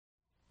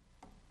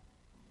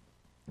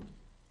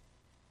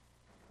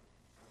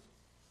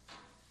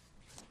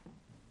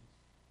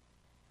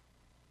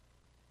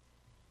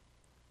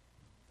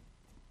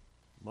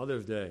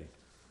Mother's Day.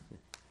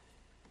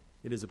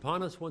 It is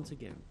upon us once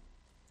again.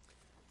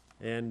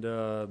 And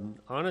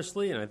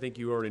honestly, and I think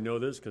you already know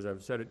this because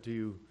I've said it to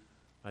you,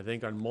 I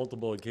think on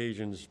multiple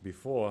occasions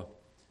before,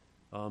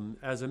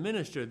 as a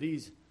minister,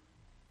 these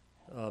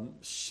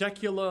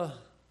secular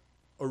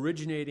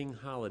originating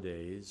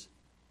holidays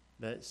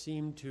that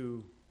seem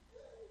to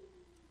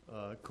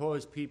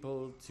cause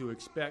people to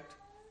expect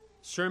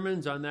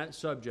sermons on that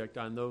subject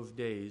on those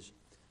days,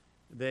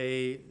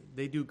 they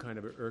do kind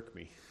of irk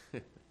me.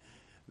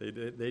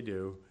 They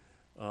do.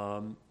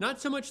 Not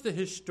so much the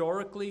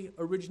historically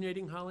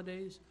originating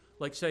holidays,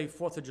 like, say,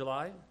 4th of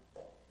July,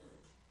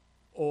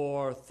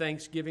 or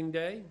Thanksgiving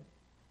Day,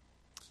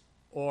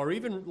 or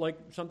even like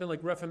something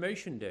like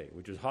Reformation Day,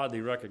 which is hardly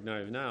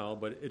recognized now,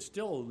 but it's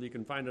still, you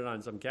can find it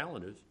on some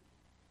calendars.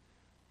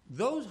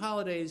 Those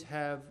holidays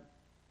have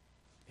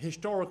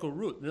historical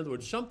root. In other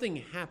words, something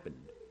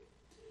happened.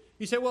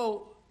 You say,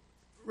 well,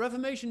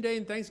 Reformation Day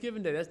and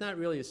Thanksgiving Day, that's not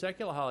really a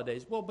secular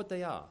holidays. Well, but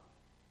they are.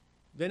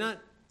 They're not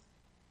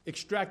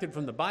extracted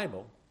from the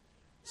Bible.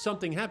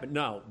 Something happened.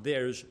 Now,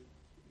 there's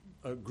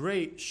a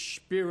great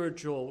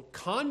spiritual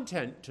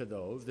content to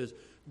those. There's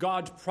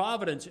God's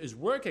providence is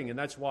working, and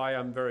that's why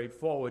I'm very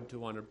forward to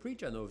want to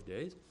preach on those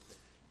days.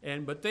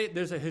 But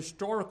there's a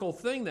historical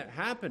thing that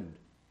happened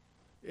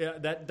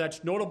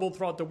that's notable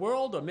throughout the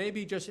world, or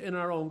maybe just in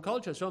our own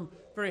culture. So I'm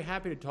very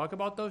happy to talk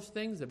about those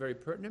things. They're very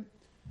pertinent.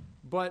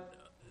 But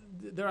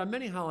there are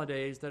many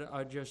holidays that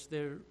are just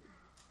they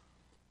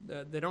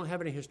don't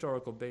have any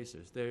historical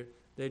basis.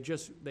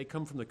 They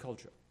come from the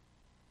culture.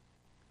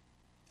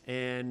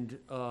 And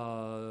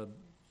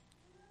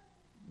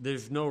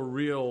there's no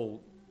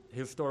real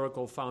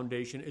historical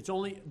foundation.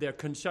 They're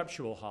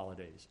conceptual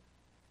holidays.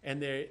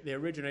 And they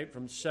originate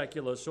from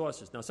secular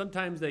sources. Now,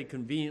 sometimes they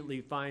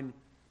conveniently find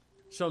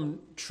some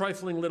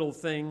trifling little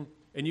thing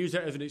and use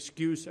that as an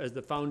excuse as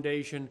the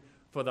foundation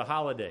for the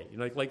holiday.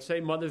 Like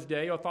say, Mother's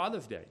Day or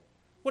Father's Day.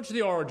 What's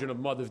the origin of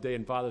Mother's Day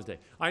and Father's Day?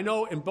 I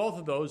know in both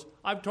of those,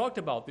 I've talked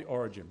about the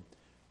origin.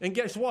 And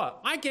guess what?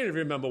 I can't even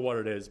remember what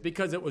it is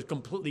because it was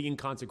completely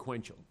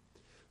inconsequential.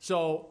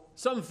 So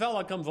some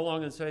fella comes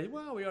along and says,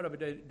 well, we ought to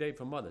have a day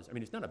for mothers. I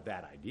mean, it's not a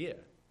bad idea.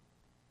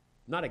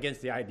 Not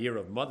against the idea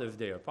of Mother's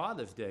Day or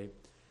Father's Day.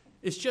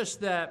 It's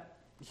just that,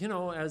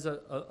 as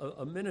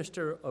a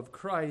minister of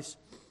Christ,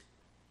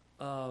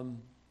 I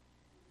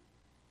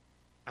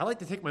like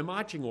to take my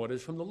marching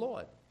orders from the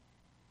Lord.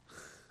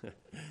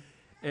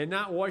 And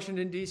not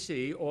Washington,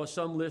 D.C., or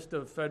some list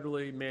of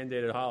federally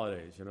mandated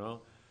holidays,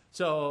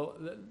 So,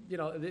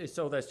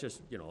 so that's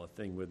just, a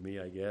thing with me,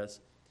 I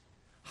guess.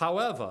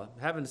 However,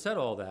 having said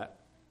all that,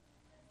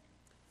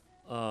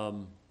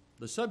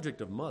 the subject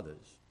of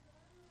mothers,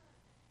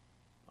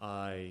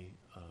 I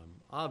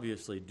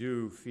obviously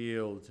do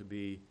feel to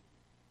be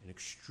an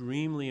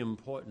extremely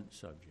important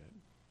subject.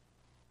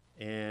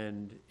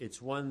 And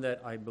it's one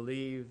that I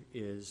believe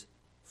is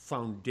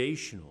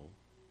foundational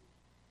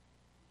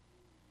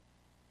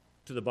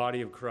to the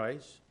body of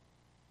Christ,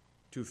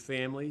 to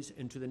families,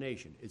 and to the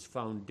nation. It's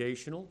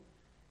foundational,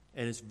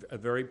 and it's a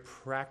very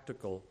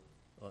practical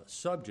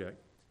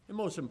subject. And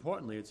most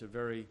importantly, it's a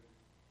very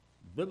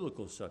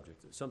biblical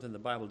subject. It's something the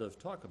Bible does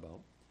talk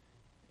about.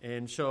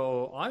 And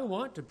so I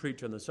want to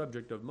preach on the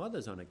subject of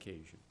mothers on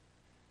occasion.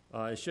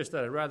 It's just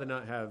that I'd rather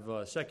not have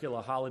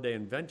secular holiday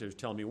inventors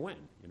tell me when,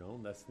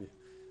 it's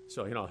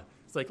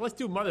like, let's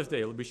do Mother's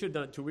Day. We should have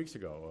done it 2 weeks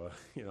ago,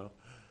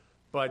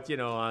 But,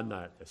 I'm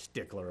not a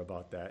stickler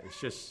about that.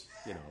 It's just,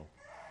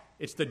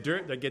 it's the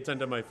dirt that gets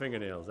under my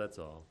fingernails, that's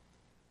all.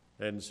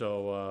 And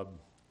so,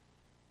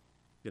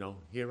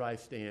 here I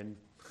stand.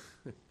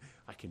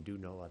 I can do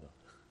no other.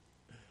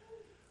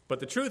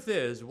 But the truth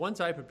is, once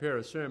I prepare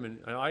a sermon,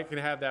 I can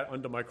have that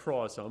under my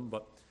craw some,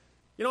 but,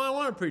 I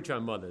want to preach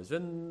on mothers,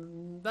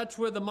 and that's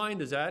where the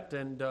mind is at.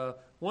 And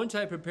once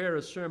I prepare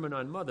a sermon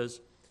on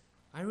mothers,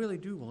 I really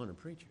do want to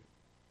preach it.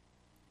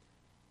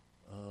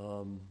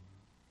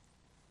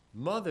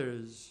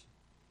 Mothers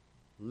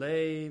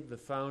lay the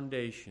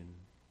foundation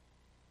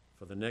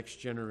for the next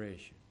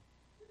generation.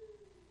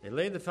 They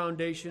lay the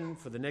foundation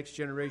for the next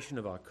generation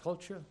of our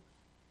culture,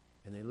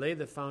 and they lay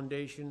the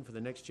foundation for the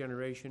next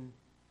generation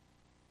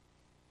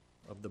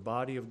of the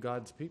body of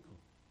God's people.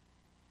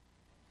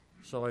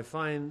 So I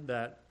find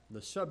that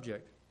the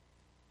subject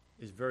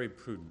is very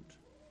prudent.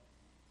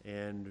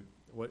 And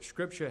what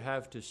Scripture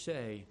have to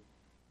say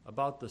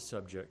about the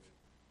subject,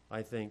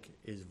 I think,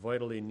 is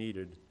vitally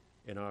needed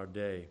in our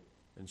day.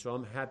 And so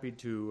I'm happy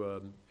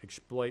to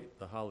exploit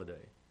the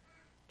holiday,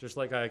 just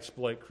like I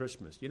exploit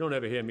Christmas. You don't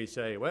ever hear me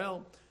say,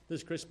 well,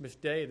 this Christmas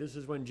Day, this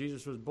is when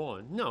Jesus was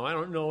born. No, I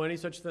don't know any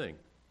such thing.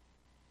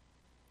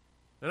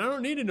 And I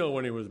don't need to know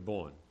when he was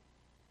born.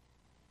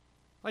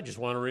 I just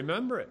want to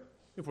remember it.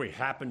 If we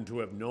happen to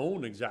have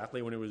known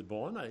exactly when he was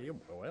born,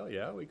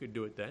 we could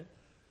do it then.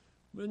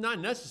 But not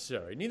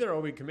necessary. Neither are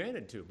we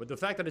commanded to. But the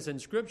fact that it's in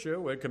Scripture,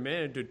 we're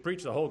commanded to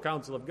preach the whole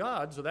counsel of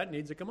God, so that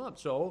needs to come up.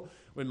 So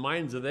when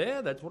minds are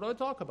there, that's what I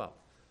talk about.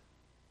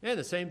 And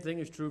the same thing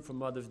is true for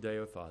Mother's Day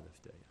or Father's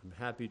Day. I'm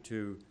happy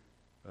to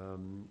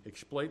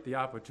exploit the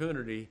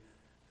opportunity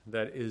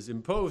that is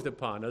imposed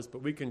upon us,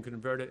 but we can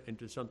convert it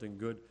into something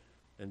good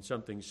and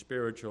something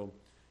spiritual.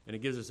 And it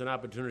gives us an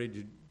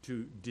opportunity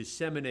to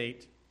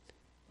disseminate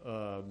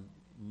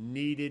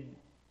needed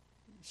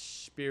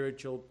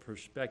spiritual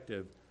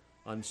perspective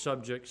on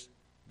subjects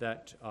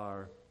that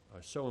are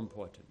so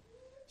important.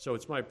 So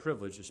it's my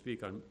privilege to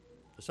speak on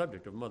the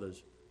subject of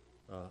mothers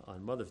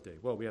on Mother's Day.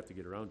 Well, we have to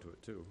get around to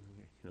it too,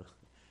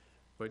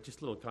 but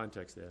just a little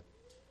context there.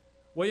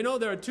 Well,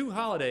 there are two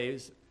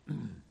holidays.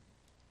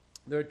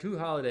 There are two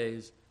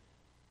holidays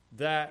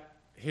that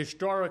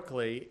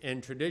historically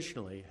and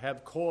traditionally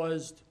have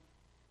caused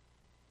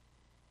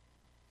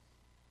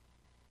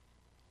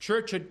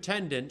church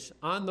attendance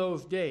on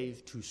those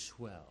days to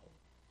swell.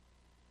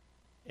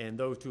 And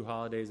those two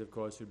holidays, of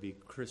course, would be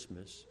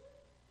Christmas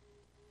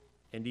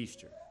and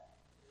Easter.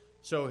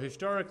 So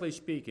historically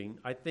speaking,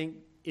 I think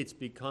it's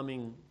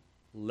becoming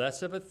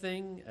less of a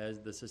thing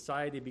as the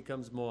society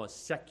becomes more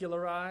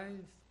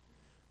secularized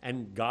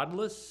and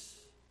godless,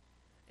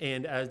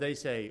 and as they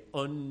say,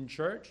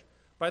 unchurched.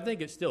 But I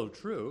think it's still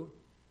true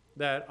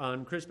that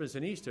on Christmas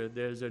and Easter,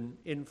 there's an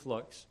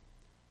influx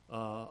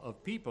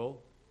of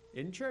people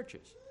in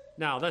churches.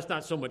 Now, that's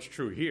not so much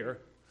true here.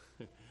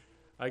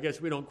 I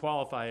guess we don't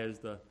qualify as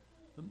the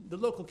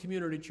local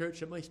community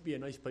church. It might be a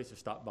nice place to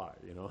stop by,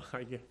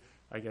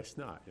 I guess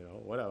not,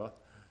 whatever.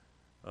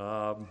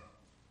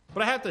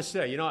 But I have to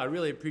say, I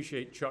really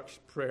appreciate Chuck's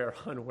prayer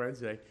on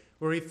Wednesday,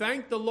 where he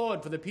thanked the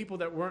Lord for the people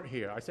that weren't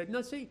here. I said,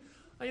 no, see,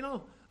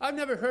 I've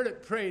never heard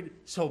it prayed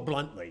so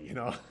bluntly,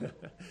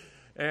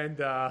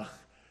 and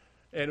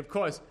of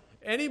course,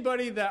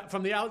 anybody that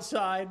from the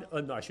outside,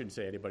 no, I shouldn't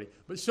say anybody,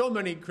 but so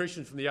many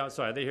Christians from the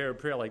outside, they hear a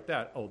prayer like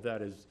that, oh,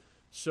 that is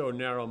so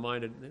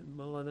narrow-minded.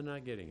 Well, they're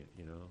not getting it,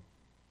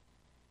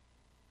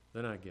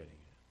 They're not getting it.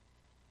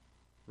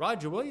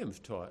 Roger Williams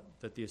taught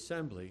that the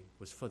assembly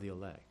was for the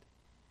elect,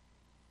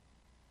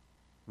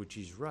 which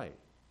he's right.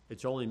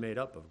 It's only made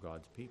up of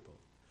God's people.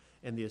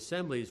 And the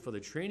assembly is for the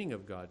training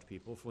of God's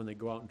people for when they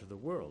go out into the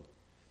world.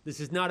 This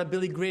is not a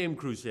Billy Graham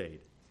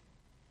crusade.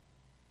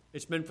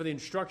 It's meant for the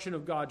instruction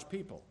of God's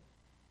people.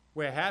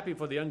 We're happy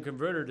for the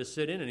unconverted to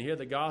sit in and hear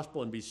the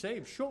gospel and be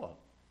saved, sure.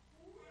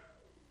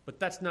 But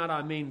that's not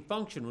our main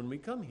function when we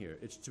come here.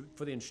 It's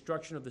for the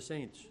instruction of the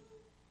saints.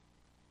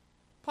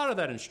 Part of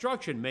that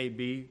instruction may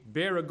be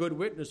bear a good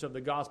witness of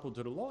the gospel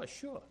to the lost,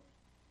 sure.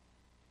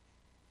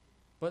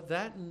 But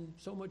that and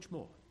so much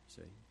more,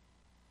 see.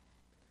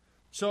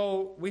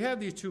 So we have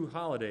these two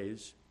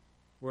holidays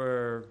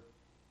where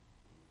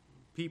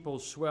people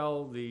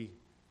swell the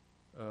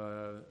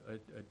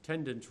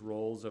attendance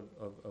rolls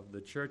of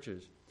the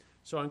churches.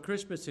 So on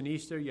Christmas and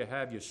Easter, you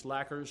have your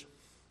slackers,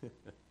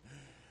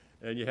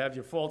 and you have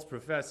your false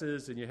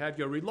professors, and you have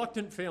your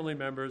reluctant family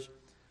members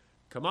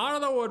come out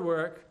of the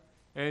woodwork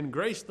and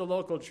grace the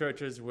local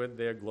churches with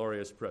their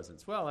glorious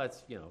presence. Well,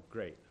 that's,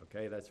 great,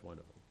 okay? That's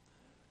wonderful.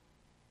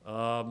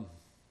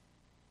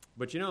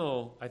 But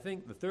I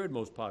think the third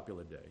most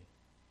popular day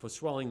for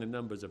swelling the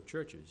numbers of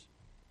churches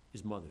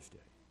is Mother's Day.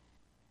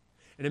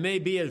 And it may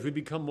be as we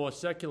become more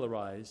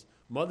secularized,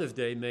 Mother's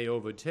Day may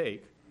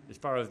overtake, as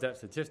far as that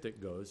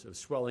statistic goes, of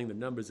swelling the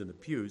numbers in the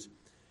pews,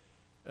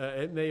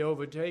 it may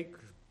overtake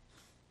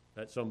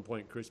at some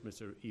point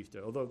Christmas or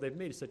Easter, although they've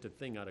made such a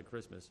thing out of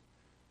Christmas.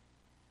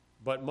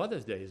 But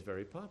Mother's Day is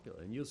very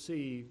popular, and you'll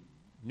see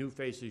new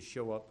faces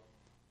show up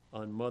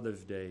on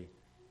Mother's Day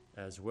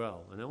as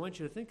well. And I want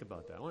you to think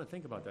about that. I want to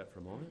think about that for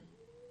a moment.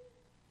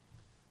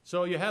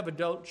 So you have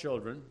adult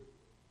children,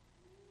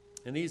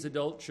 and these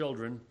adult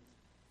children,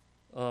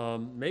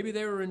 maybe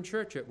they were in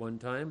church at one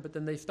time, but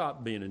then they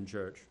stopped being in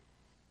church,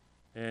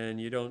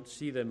 and you don't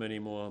see them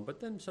anymore.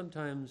 But then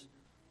sometimes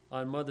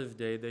on Mother's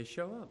Day they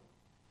show up,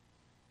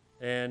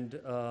 and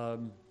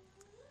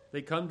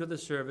they come to the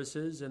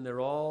services, and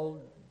they're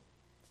all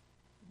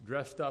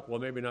dressed up. Well,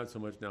 maybe not so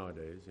much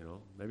nowadays,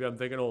 Maybe I'm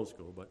thinking old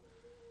school, but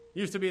it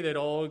used to be they'd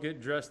all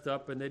get dressed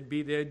up, and they'd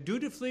be there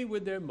dutifully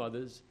with their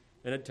mothers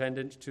in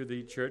attendance to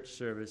the church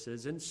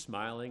services and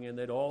smiling, and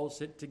they'd all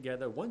sit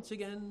together once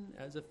again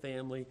as a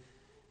family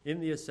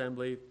in the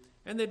assembly,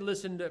 and they'd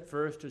listened at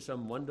first to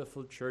some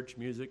wonderful church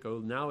music. Oh,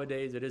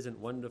 nowadays it isn't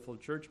wonderful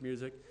church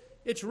music.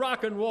 It's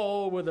rock and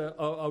roll with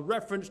a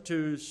reference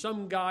to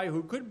some guy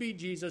who could be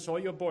Jesus or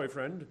your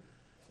boyfriend,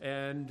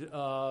 and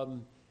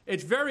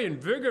it's very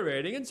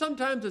invigorating, and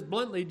sometimes it's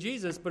bluntly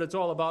Jesus, but it's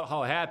all about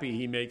how happy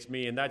he makes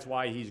me, and that's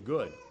why he's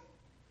good.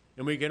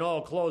 And we can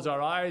all close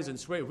our eyes and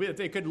sway. If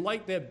they could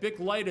light their Bic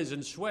lighters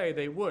and sway,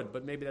 they would,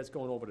 but maybe that's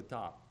going over the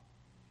top.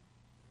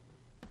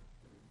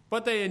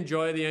 But they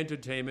enjoy the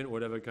entertainment,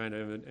 whatever kind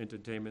of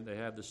entertainment they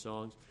have, the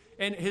songs.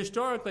 And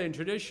historically and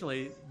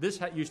traditionally, this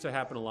used to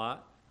happen a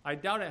lot. I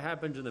doubt it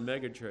happens in the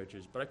mega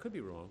churches, but I could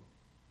be wrong.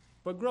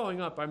 But growing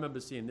up, I remember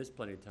seeing this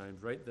plenty of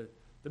times, right?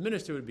 The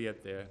minister would be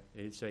up there,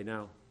 and he'd say,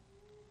 now,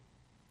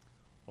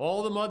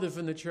 all the mothers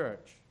in the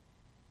church,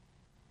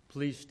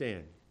 please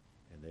stand.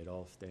 And they'd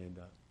all stand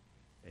up.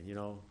 And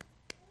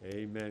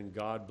amen,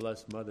 God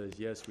bless mothers.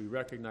 Yes, we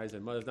recognize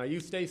their mothers. Now you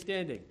stay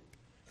standing.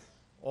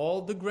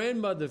 All the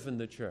grandmothers in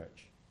the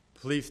church,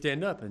 please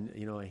stand up. And,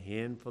 a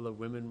handful of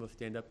women will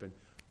stand up and,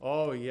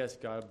 oh, yes,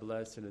 God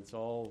bless, and it's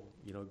all,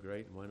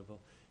 great and wonderful.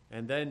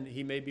 And then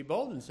he may be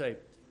bold and say,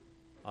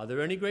 are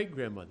there any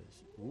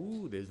great-grandmothers?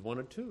 Ooh, there's one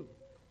or two.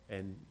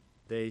 And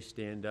they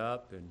stand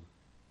up, and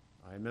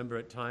I remember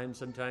at times,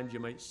 sometimes you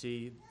might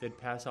see they'd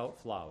pass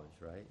out flowers,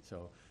 right?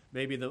 So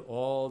maybe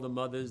all the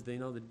mothers,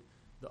 the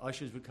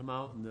ushers would come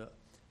out,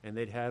 and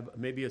they'd have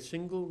maybe a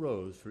single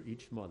rose for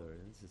each mother.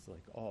 And it's just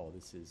like, oh,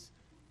 this is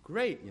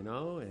great,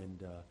 And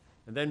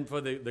then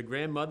for the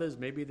grandmothers,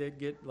 maybe they'd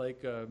get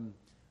like 2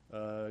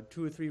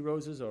 or 3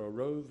 roses, or a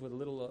rose with a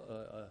little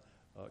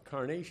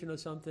carnation or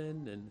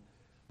something. And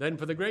then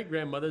for the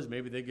great-grandmothers,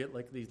 maybe they get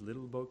like these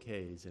little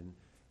bouquets. And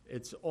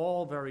it's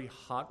all very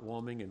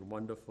heartwarming and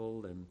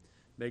wonderful and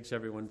makes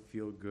everyone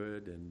feel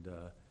good.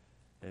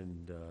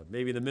 And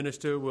maybe the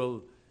minister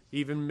will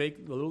even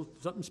make a little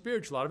something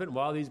spiritual out of it. And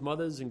while these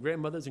mothers and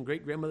grandmothers and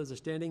great-grandmothers are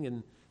standing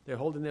and they're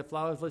holding their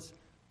flowers, let's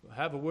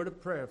have a word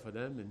of prayer for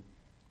them and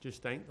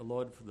just thank the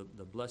Lord for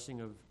the blessing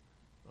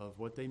of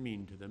what they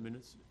mean to them.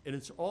 And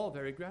it's all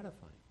very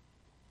gratifying.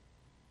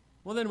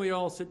 Well, then we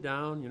all sit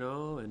down,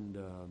 and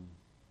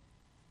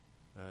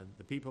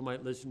the people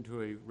might listen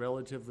to a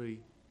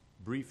relatively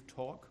brief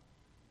talk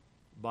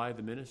by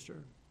the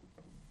minister.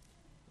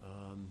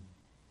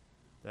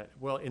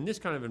 In this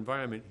kind of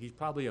environment, he's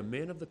probably a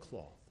man of the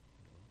cloth.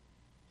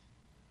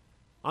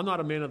 I'm not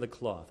a man of the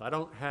cloth. I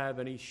don't have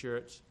any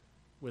shirts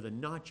with a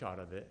notch out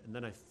of it, and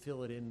then I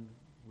fill it in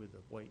with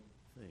a white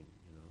thing,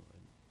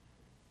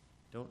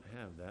 I don't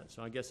have that,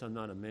 so I guess I'm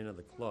not a man of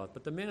the cloth.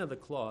 But the man of the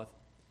cloth,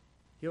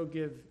 he'll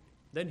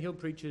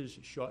preach his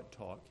short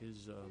talk,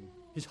 his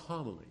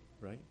homily,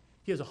 right?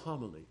 He has a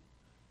homily.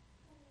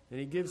 And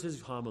he gives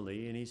his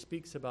homily, and he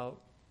speaks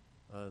about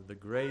the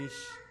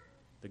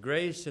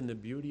grace and the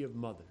beauty of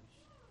mothers,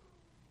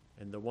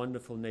 and the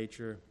wonderful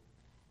nature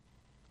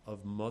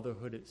of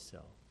motherhood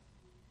itself.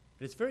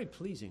 And it's very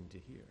pleasing to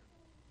hear.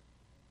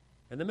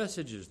 And the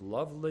message is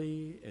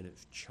lovely, and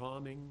it's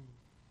charming,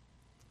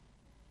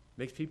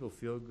 makes people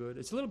feel good.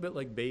 It's a little bit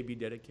like baby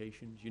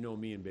dedications. You know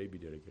me and baby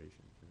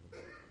dedications.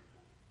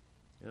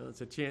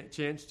 It's a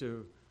chance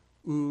to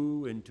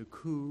ooh and to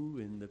coo,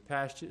 and the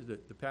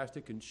pastor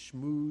can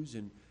schmooze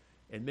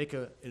and make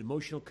an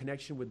emotional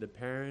connection with the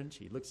parents.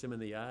 He looks them in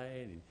the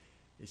eye, and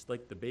it's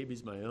like the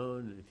baby's my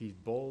own. And if he's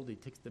bold, he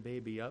takes the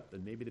baby up,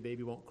 and maybe the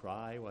baby won't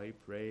cry while he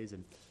prays,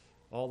 and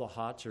all the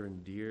hearts are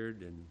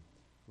endeared, and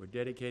we're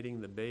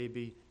dedicating the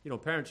baby.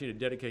 Parents need to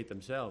dedicate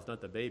themselves,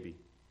 not the baby.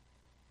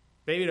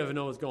 Baby doesn't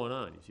know what's going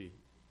on, you see.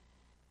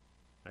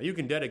 Now, you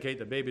can dedicate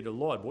the baby to the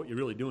Lord, but what you're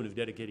really doing is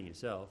dedicating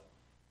yourself.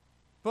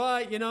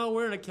 But,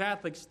 we're in a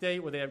Catholic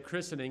state where they have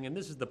christening, and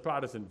this is the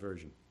Protestant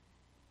version.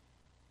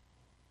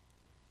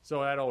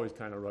 So that always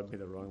kind of rubbed me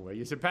the wrong way.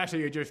 You said, Pastor,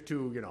 you're just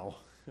too,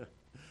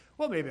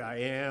 well, maybe I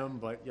am,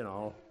 but,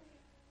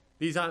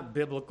 these aren't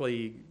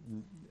biblically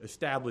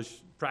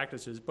established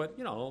practices, but,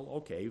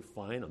 okay,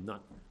 fine, I'm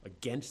not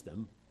against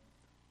them.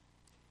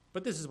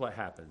 But this is what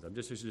happens. I'm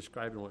just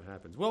describing what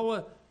happens.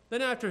 Well,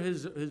 then after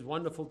his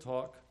wonderful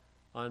talk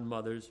on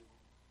mothers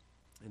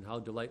and how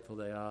delightful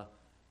they are,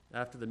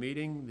 after the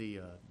meeting,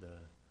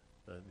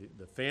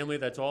 the family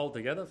that's all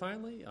together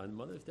finally on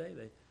Mother's Day,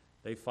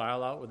 they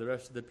file out with the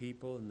rest of the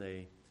people, and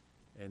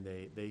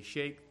they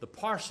shake the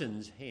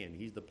parson's hand.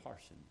 He's the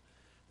parson.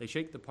 They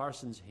shake the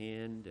parson's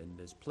hand, and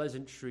there's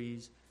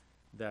pleasantries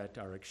that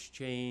are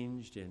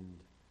exchanged, and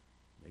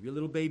maybe a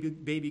little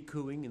baby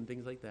cooing and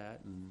things like that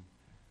and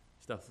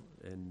stuff,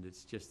 and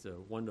it's just a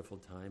wonderful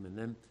time. And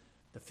then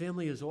the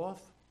family is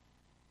off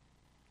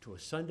to a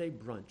Sunday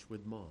brunch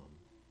with Mom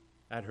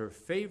at her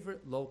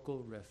favorite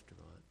local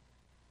restaurant.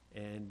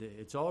 And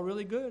it's all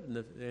really good.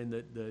 And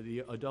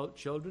the adult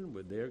children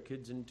with their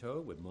kids in tow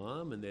with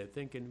Mom, and they're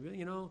thinking,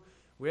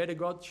 we had to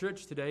go out to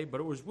church today, but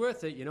it was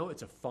worth it.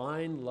 It's a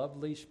fine,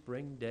 lovely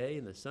spring day,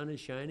 and the sun is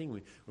shining.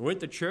 We went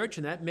to church,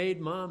 and that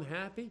made Mom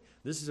happy.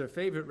 This is her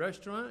favorite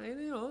restaurant, and,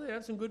 they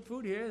have some good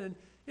food here. And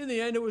in the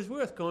end, it was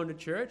worth going to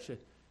church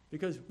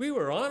because we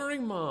were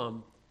honoring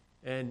Mom,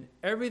 and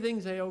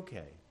everything's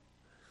A-okay.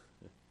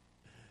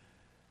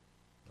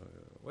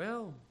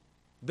 Well,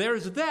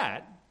 there's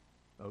that,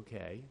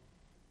 okay.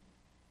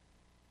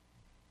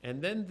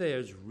 And then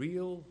there's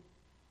real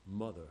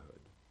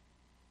motherhood,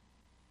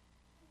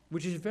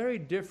 which is very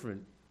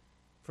different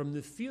from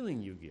the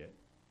feeling you get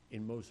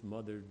in most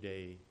Mother's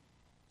Day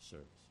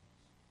services.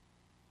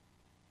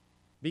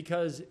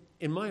 Because,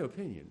 in my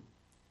opinion,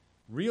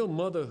 real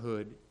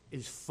motherhood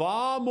is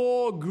far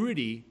more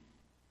gritty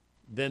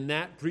than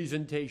that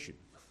presentation.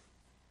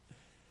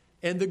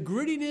 And the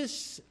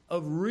grittiness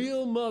of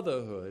real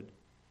motherhood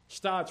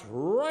starts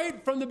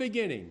right from the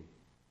beginning,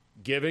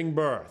 giving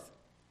birth.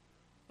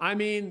 I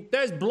mean,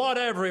 there's blood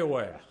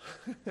everywhere.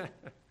 And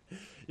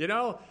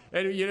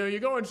you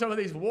go in some of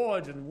these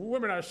wards and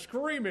women are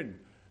screaming,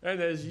 and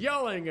there's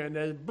yelling, and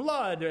there's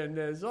blood, and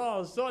there's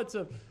all sorts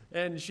of,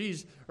 and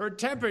her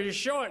temper is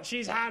short,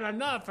 she's had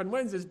enough, and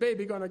when's this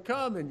baby going to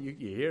come? And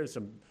you hear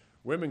some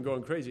women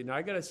going crazy. Now,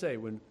 I got to say,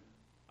 when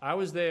I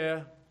was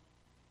there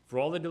for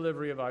all the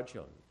delivery of our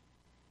children,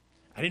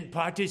 I didn't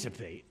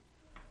participate,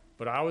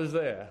 but I was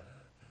there.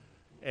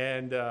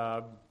 And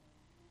I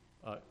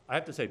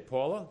have to say,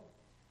 Paula,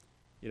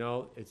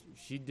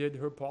 she did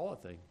her Paula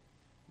thing.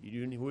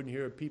 You wouldn't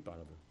hear a peep out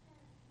of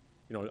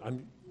her.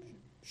 I'm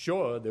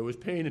sure there was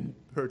pain in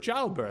her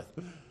childbirth,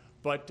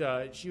 but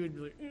she would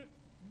be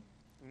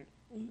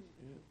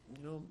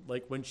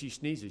like when she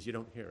sneezes, you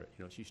don't hear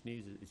it. She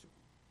sneezes.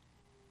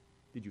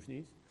 Did you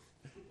sneeze?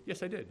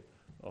 Yes, I did.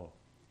 Oh,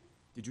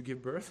 did you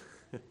give birth?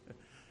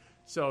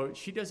 So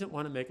she doesn't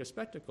want to make a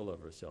spectacle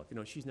of herself.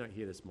 She's not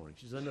here this morning.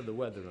 She's under the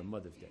weather on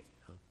Mother's Day.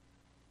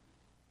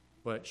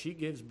 But she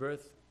gives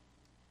birth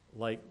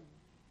like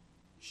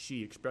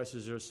she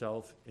expresses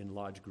herself in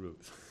large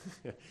groups.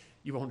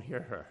 You won't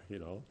hear her,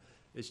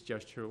 It's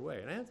just her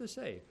way. And I have to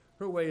say,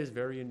 her way is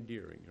very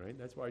endearing, right?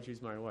 That's why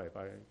she's my wife.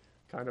 I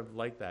kind of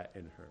like that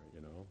in her,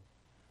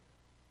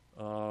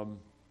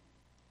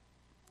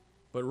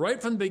 But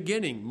right from the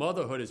beginning,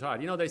 motherhood is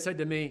hard. They said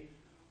to me,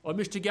 "Oh,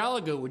 Mr.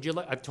 Gallagher,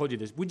 I've told you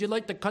this, would you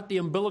like to cut the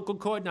umbilical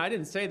cord?" Now, I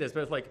didn't say this,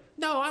 but it's like,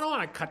 no, I don't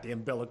want to cut the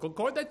umbilical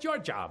cord. That's your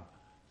job.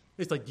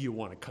 It's like, do you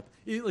want to cut?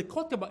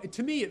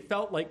 To me, it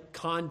felt like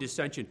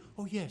condescension.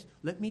 Oh, yes,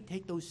 let me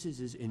take those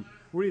scissors and,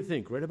 what do you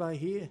think, right about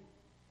here?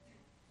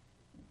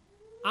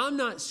 I'm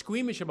not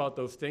squeamish about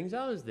those things.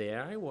 I was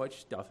there. I watched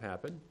stuff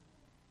happen.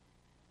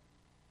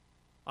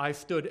 I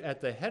stood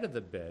at the head of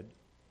the bed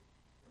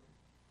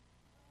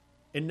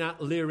and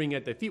not leering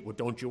at the feet. Well,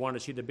 don't you want to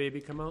see the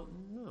baby come out?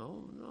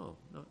 No,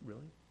 not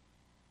really.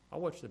 I'll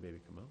watch the baby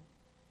come out.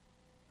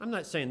 I'm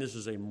not saying this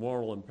is a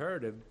moral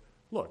imperative.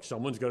 Look,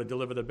 someone's got to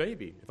deliver the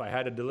baby. If I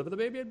had to deliver the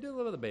baby, I'd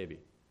deliver the baby.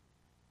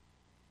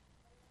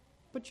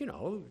 But,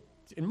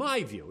 it's in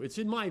my view.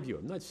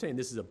 I'm not saying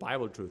this is a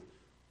Bible truth.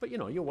 But,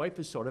 your wife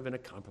is sort of in a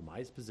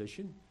compromised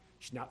position.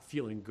 She's not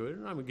feeling good.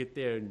 And I'm going to get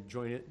there and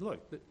join it. Look,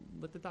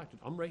 let the doctor,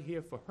 I'm right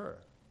here for her.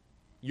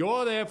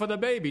 You're there for the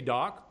baby,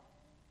 Doc.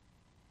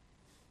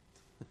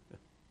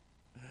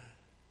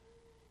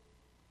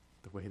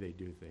 The way they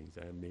do things.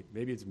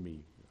 Maybe it's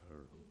me. I don't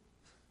know.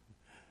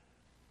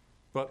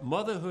 But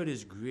motherhood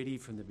is gritty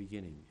from the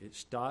beginning. It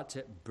starts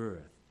at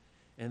birth.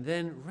 And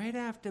then right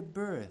after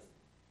birth,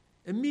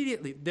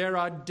 immediately there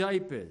are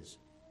diapers.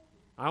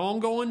 I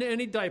won't go into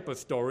any diaper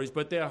stories,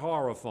 but they're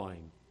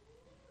horrifying.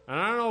 And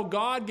I don't know,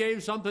 God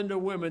gave something to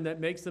women that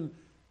makes them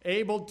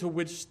able to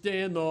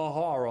withstand the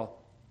horror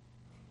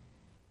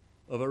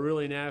of a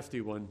really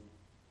nasty one.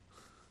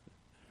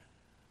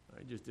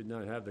 I just did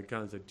not have the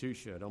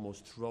constitution. I'd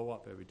almost throw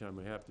up every time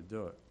I have to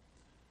do it.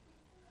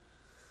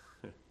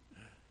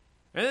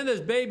 And then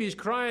there's babies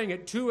crying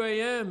at 2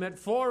 a.m., at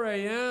 4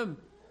 a.m.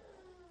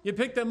 You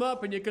pick them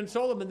up and you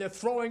console them and they're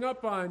throwing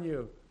up on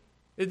you.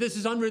 This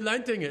is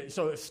unrelenting.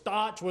 So it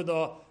starts with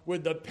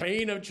the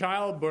pain of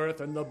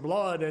childbirth and the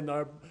blood and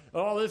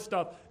all this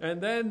stuff.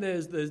 And then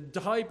there's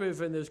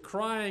diapers and there's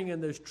crying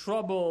and there's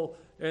trouble.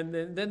 And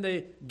then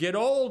they get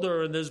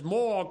older and there's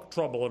more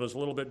trouble and it's a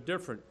little bit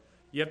different.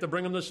 You have to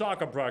bring them to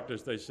soccer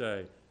practice, they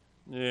say.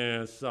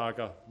 Yeah,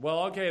 soccer.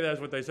 Well, okay, that's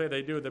what they say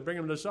they do. They bring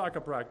them to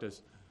soccer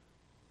practice.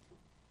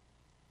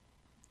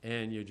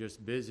 And you're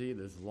just busy.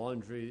 There's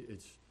laundry.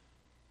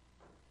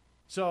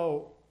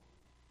 So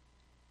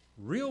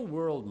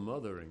real-world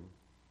mothering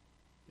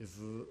is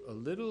a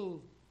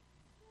little,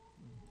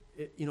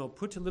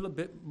 puts a little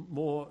bit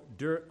more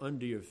dirt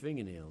under your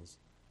fingernails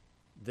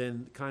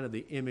than kind of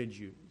the image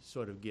you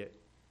sort of get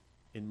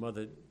in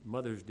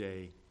Mother's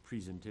Day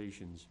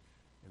presentations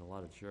in a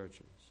lot of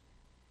churches.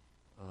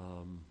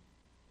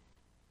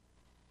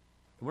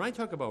 When I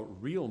talk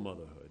about real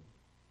motherhood,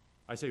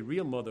 I say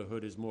real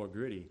motherhood is more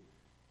gritty.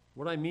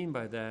 What I mean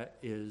by that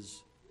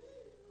is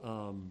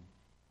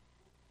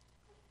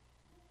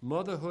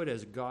motherhood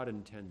as God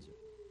intends it.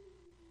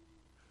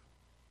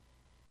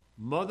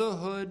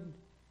 Motherhood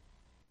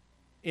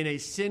in a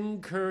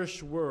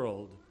sin-cursed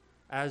world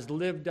as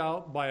lived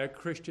out by a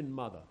Christian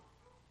mother.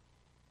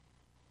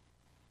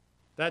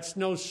 That's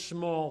no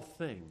small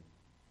thing,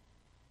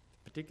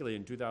 particularly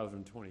in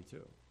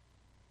 2022.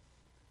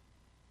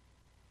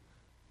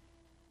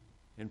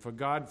 And for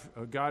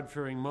a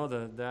God-fearing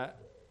mother, that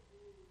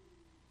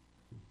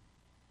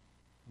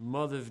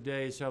Mother's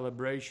Day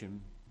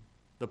celebration,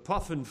 the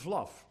puff and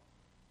fluff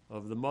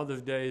of the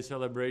Mother's Day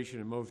celebration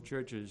in most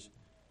churches,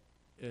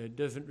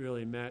 doesn't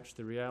really match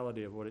the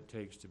reality of what it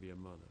takes to be a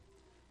mother.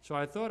 So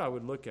I thought I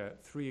would look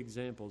at 3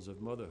 examples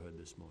of motherhood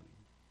this morning.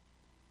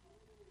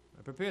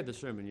 I prepared the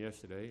sermon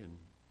yesterday, and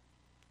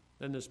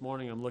then this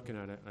morning I'm looking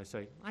at it, and I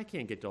say, I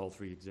can't get to all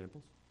 3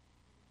 examples.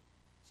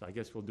 So I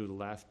guess we'll do the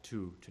last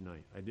 2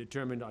 tonight. I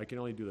determined I can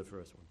only do the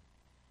first one.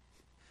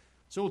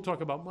 So we'll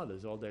talk about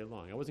mothers all day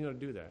long. I wasn't going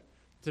to do that.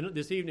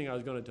 This evening I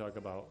was going to talk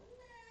about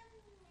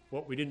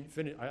what we didn't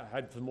finish. I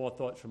had some more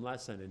thoughts from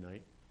last Sunday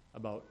night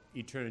about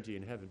eternity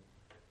in heaven.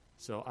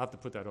 So I'll have to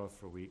put that off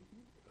for a week.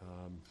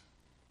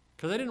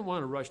 Because I didn't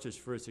want to rush this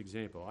first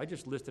example. I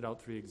just listed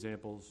out 3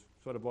 examples,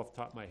 sort of off the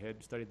top of my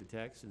head, studied the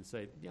text, and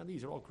said, yeah,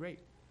 these are all great.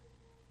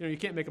 You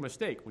can't make a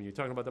mistake when you're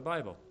talking about the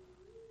Bible.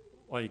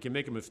 Or you can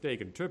make a mistake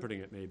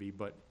interpreting it maybe,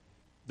 but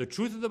the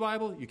truth of the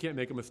Bible, you can't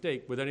make a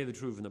mistake with any of the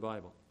truth in the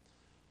Bible.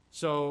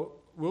 So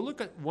we'll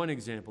look at one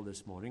example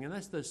this morning, and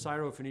that's the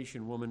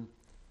Syrophoenician woman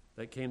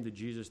that came to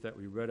Jesus that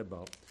we read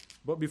about.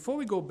 But before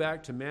we go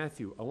back to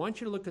Matthew, I want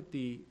you to look at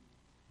the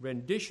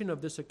rendition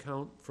of this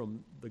account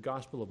from the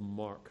Gospel of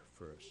Mark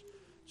first.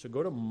 So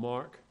go to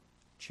Mark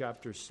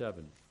chapter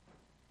 7.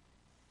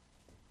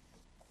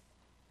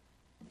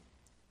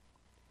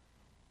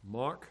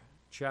 Mark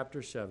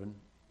chapter 7.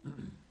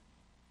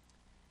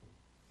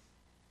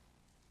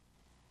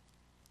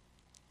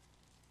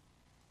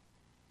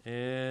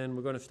 And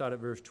we're going to start at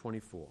verse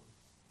 24.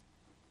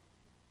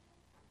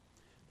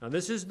 Now,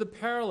 this is the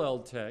parallel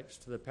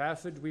text to the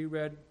passage we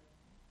read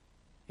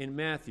in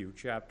Matthew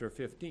chapter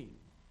 15.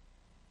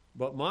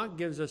 But Mark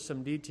gives us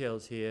some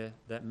details here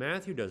that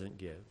Matthew doesn't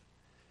give,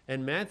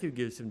 and Matthew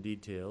gives some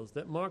details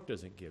that Mark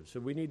doesn't give. So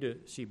we need to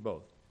see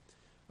both.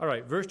 All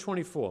right, verse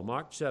 24,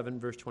 Mark 7,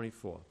 verse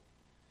 24.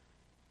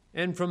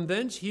 And from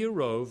thence he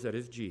arose, that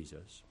is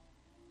Jesus,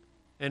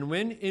 and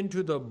went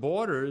into the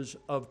borders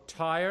of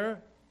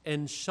Tyre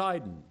and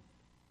Sidon.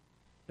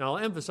 Now,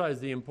 I'll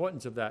emphasize the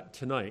importance of that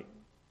tonight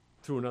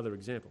through another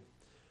example.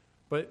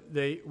 But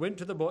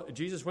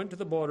Jesus went to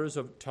the borders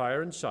of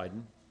Tyre and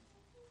Sidon.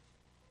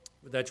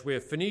 That's where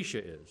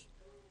Phoenicia is.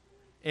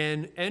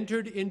 And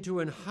entered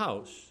into an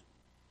house,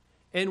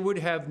 and would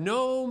have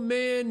no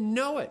man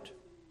know it.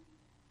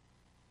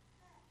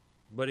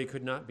 But he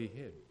could not be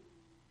hid.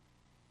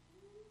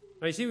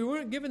 Now, you see, we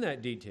weren't given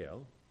that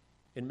detail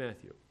in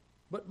Matthew.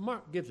 But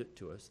Mark gives it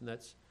to us, and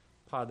that's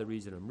part of the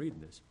reason I'm reading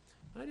this.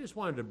 I just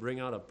wanted to bring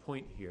out a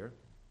point here.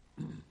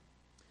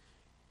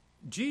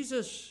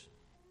 Jesus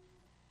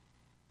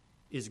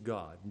is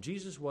God.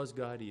 Jesus was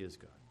God. He is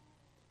God.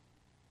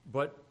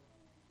 But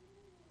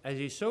as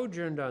he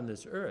sojourned on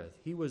this earth,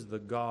 he was the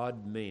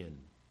God-man.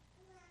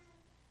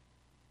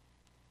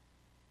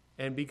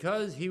 And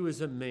because he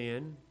was a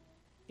man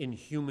in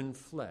human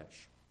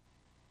flesh,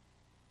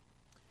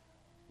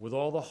 with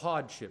all the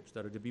hardships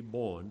that are to be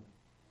borne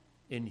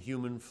in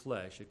human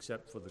flesh,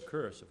 except for the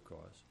curse, of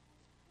course.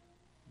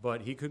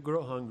 But he could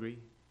grow hungry,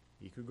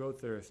 he could grow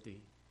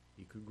thirsty,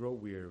 he could grow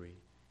weary,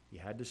 he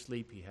had to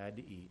sleep, he had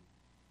to eat.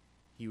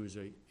 He was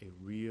a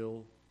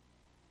real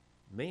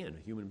man,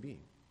 a human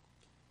being.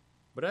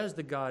 But as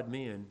the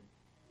God-man,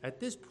 at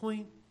this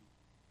point,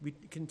 we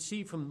can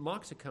see from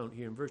Mark's account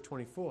here in verse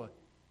 24,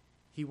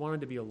 he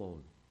wanted to be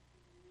alone.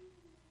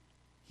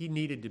 He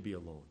needed to be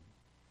alone.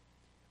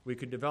 We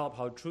could develop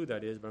how true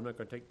that is, but I'm not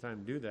going to take the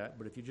time to do that.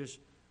 But if you just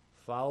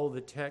follow the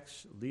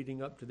text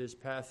leading up to this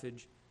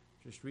passage,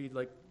 just read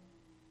like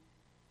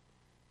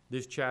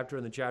this chapter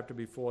and the chapter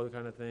before, the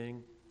kind of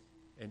thing,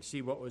 and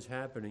see what was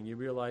happening, you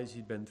realize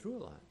he'd been through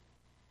a lot.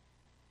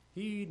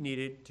 He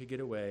needed to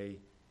get away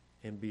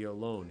and be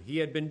alone. He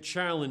had been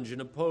challenged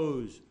and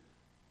opposed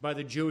by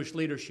the Jewish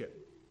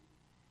leadership,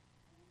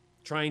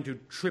 trying to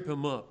trip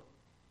him up.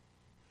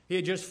 He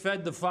had just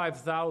fed the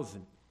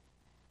 5,000.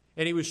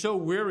 And he was so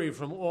weary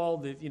from all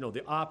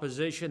the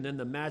opposition, then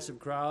the massive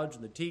crowds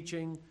and the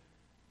teaching,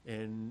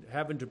 and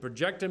having to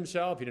project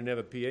himself. He didn't have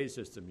a PA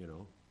system,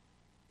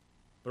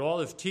 But all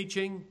this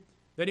teaching.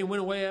 Then he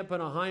went away up on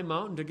a high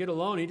mountain to get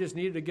alone. He just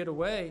needed to get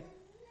away.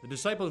 The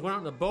disciples went out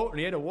in the boat, and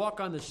he had to walk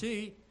on the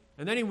sea.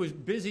 And then he was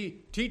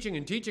busy teaching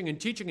and teaching and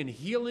teaching and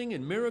healing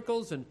and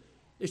miracles. And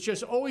it's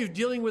just always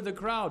dealing with the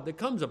crowd. There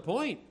comes a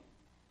point.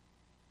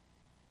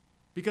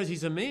 Because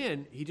he's a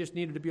man, he just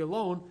needed to be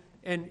alone.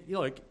 And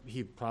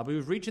he probably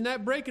was reaching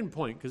that breaking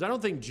point, because I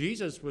don't think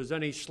Jesus was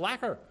any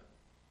slacker.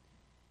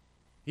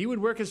 He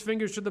would work his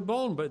fingers to the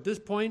bone, but at this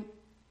point,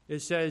 it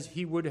says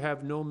he would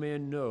have no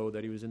man know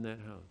that he was in that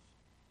house.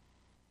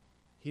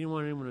 He didn't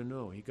want anyone to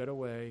know. He got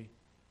away.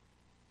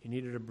 He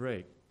needed a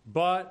break.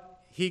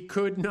 But he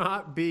could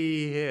not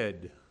be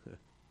hid.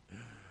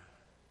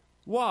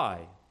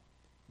 Why?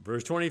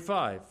 Verse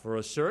 25, for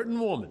a certain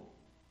woman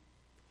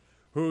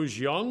whose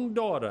young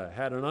daughter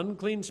had an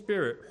unclean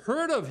spirit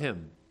heard of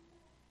him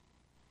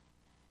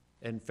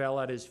and fell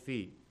at his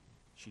feet.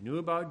 She knew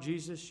about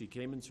Jesus. She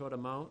came and sought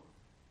him out.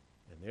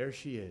 And there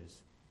she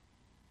is,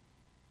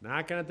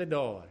 knocking at the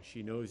door.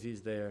 She knows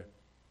he's there,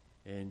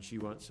 and she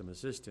wants some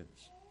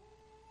assistance.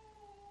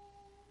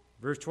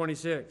 Verse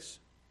 26,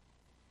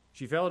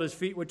 she fell at his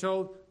feet, we're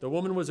told. The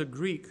woman was a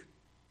Greek,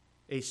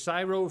 a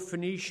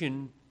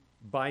Syrophoenician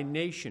by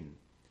nation,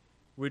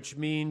 which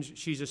means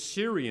she's a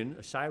Syrian,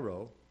 a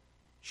Syro.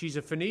 She's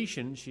a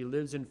Phoenician. She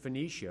lives in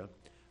Phoenicia,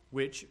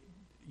 which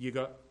you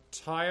got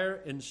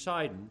Tyre and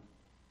Sidon,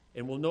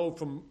 and we'll know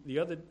from the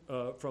other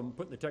from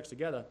putting the text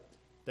together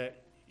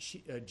that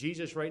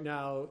Jesus right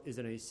now is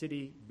in a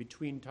city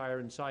between Tyre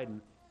and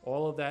Sidon.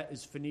 All of that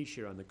is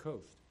Phoenicia on the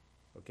coast,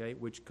 okay,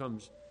 which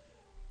comes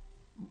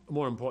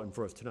more important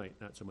for us tonight,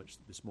 not so much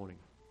this morning.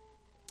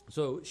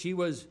 So she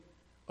was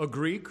a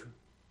Greek,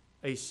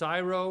 a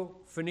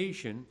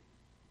Syro-Phoenician,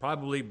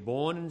 probably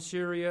born in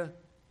Syria,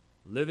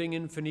 living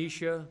in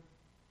Phoenicia,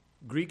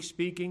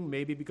 Greek-speaking,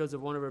 maybe because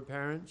of one of her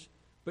parents,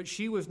 but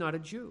she was not a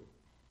Jew.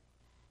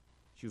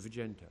 She was a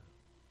Gentile.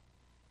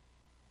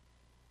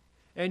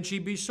 And she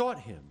besought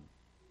him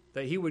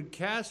that he would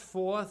cast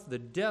forth the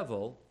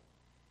devil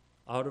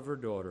out of her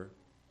daughter.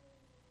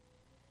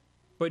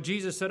 But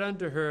Jesus said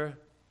unto her,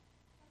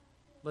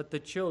 let the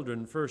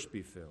children first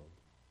be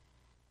filled.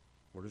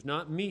 For it is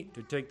not meet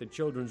to take the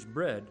children's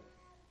bread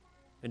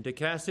and to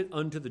cast it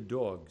unto the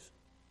dogs.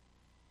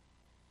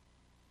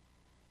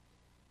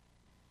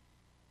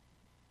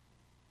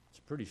 It's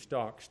a pretty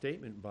stark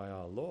statement by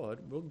our Lord.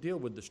 We'll deal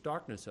with the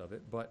starkness of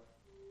it, but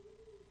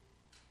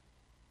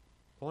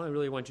all I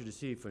really want you to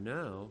see for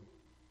now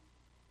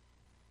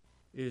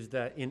is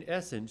that, in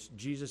essence,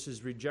 Jesus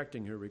is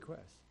rejecting her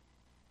request.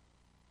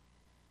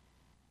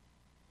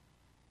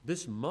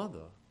 This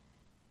mother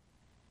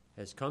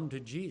has come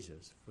to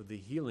Jesus for the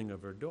healing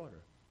of her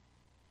daughter.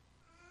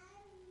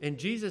 And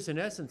Jesus, in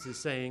essence, is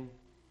saying,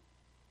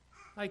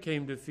 I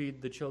came to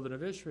feed the children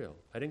of Israel.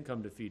 I didn't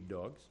come to feed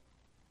dogs.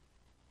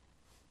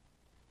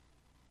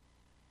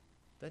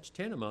 That's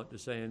tantamount to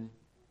saying,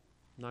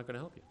 I'm not going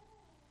to help you.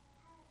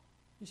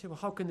 You say, well,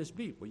 how can this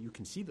be? Well, you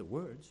can see the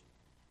words.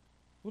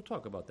 We'll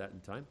talk about that in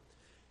time.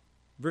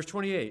 Verse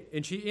 28,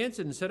 and she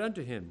answered and said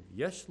unto him,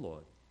 yes,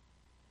 Lord.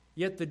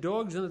 Yet the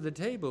dogs under the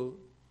table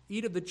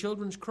eat of the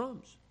children's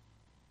crumbs.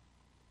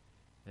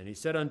 And he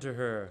said unto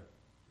her,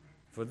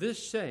 for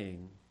this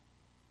saying,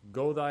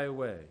 go thy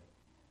way.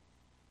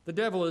 The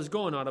devil is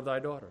gone out of thy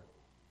daughter.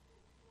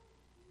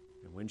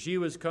 And when she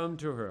was come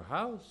to her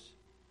house,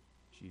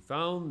 she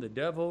found the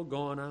devil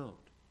gone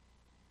out,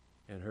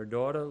 and her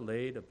daughter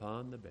laid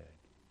upon the bed,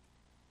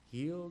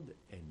 healed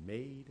and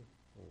made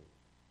whole.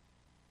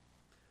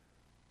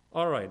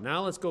 All right,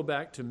 now let's go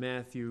back to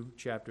Matthew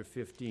chapter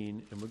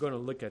 15, and we're going to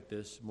look at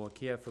this more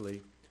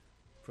carefully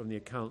from the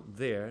account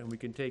there, and we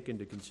can take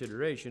into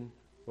consideration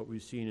what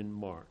we've seen in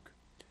Mark.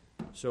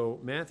 So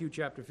Matthew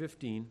chapter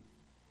 15,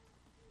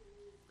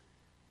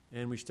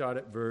 and we start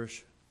at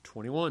verse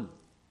 21.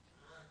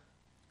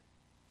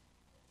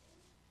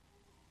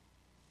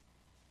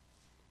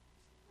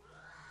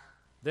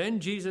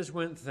 Then Jesus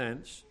went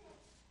thence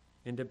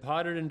and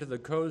departed into the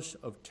coast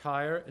of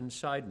Tyre and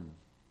Sidon.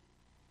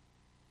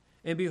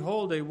 And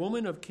behold, a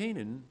woman of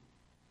Canaan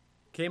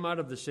came out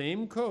of the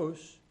same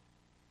coast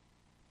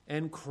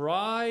and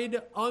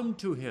cried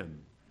unto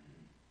him,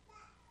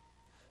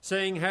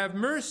 saying, have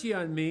mercy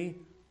on me,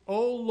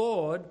 O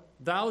Lord,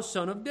 thou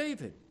son of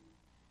David.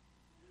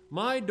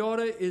 My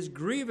daughter is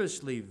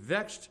grievously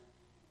vexed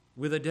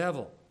with a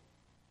devil.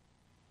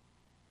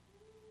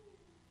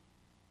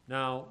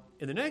 Now,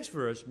 in the next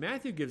verse,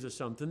 Matthew gives us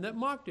something that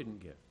Mark didn't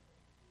give.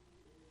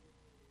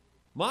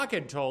 Mark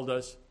had told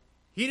us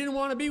he didn't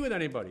want to be with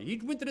anybody. He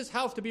went to this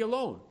house to be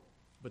alone,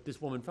 but this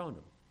woman found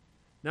him.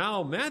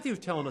 Now, Matthew's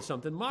telling us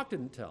something Mark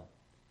didn't tell,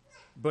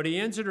 but he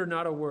answered her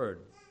not a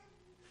word.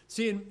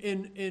 See,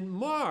 in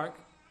Mark,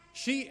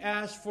 she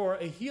asked for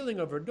a healing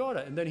of her daughter,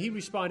 and then he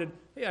responded,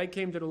 hey, I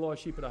came to the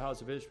lost sheep of the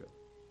house of Israel.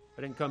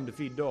 I didn't come to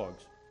feed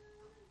dogs.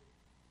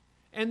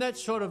 And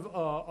that's sort of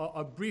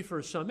a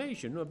briefer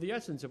summation of the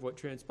essence of what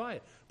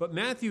transpired. But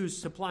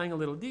Matthew's supplying a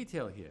little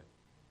detail here.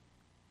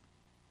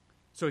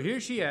 So here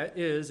she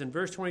is in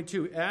verse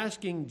 22,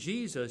 asking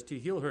Jesus to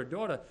heal her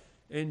daughter.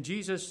 And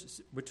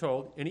Jesus, we're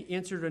told, and he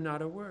answered her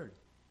not a word.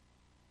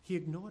 He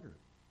ignored her.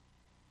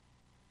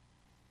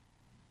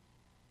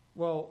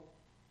 Well,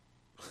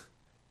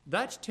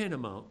 that's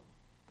tantamount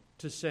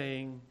to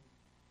saying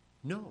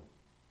no.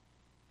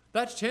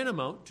 That's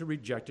tantamount to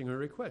rejecting her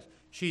request.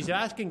 She's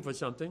asking for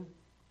something.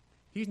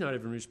 He's not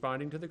even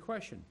responding to the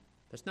question.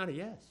 That's not a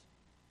yes.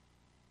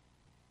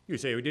 You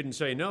say he didn't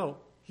say no.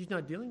 He's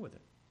not dealing with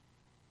it.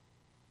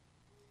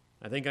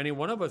 I think any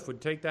one of us would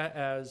take that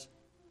as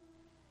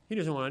he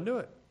doesn't want to do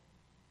it.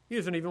 He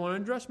doesn't even want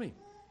to address me.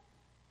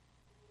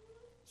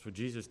 That's what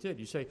Jesus did.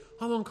 You say,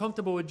 I'm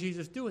uncomfortable with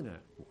Jesus doing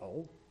that.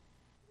 Well,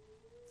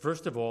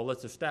 first of all,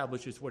 let's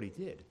establish it's what he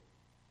did.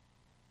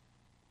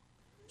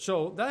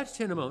 So that's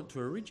tantamount to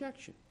a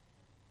rejection.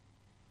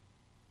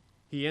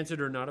 He answered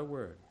her not a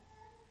word.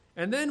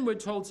 And then we're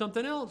told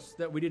something else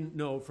that we didn't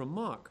know from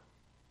Mark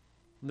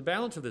in the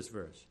balance of this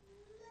verse.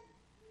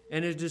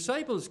 And his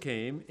disciples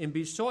came and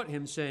besought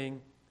him,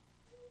 saying,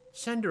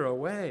 send her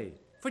away,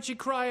 for she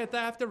crieth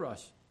after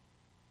us.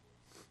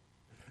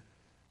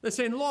 They're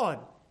saying, Lord,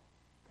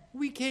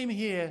 we came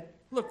here.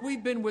 Look,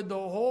 we've been with the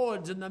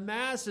hordes and the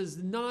masses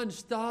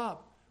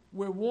nonstop.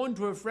 We're worn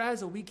to a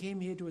frazzle. We came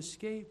here to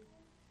escape.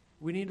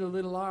 We need a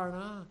little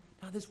R&R.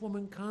 Now this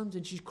woman comes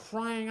and she's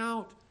crying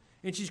out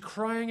and she's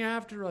crying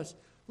after us.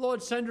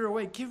 Lord, send her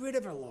away. Get rid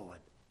of her, Lord.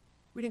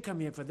 We didn't come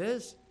here for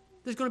this.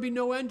 There's going to be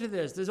no end to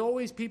this. There's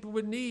always people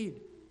with need.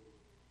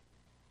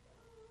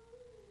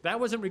 That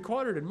wasn't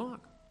recorded in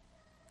Mark.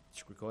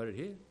 It's recorded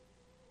here.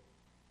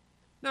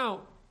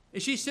 Now,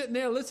 is she sitting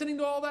there listening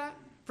to all that?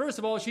 First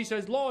of all, she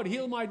says, Lord,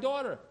 heal my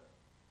daughter.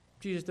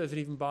 Jesus doesn't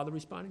even bother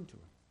responding to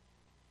her.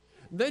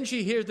 Then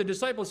she hears the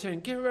disciples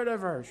saying, get rid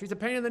of her. She's a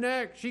pain in the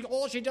neck.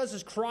 All she does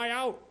is cry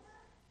out.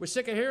 We're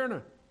sick of hearing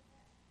her.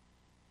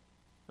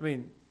 I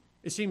mean,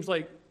 it seems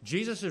like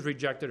Jesus has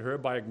rejected her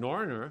by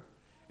ignoring her,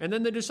 and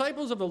then the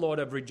disciples of the Lord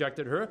have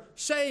rejected her,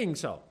 saying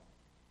so.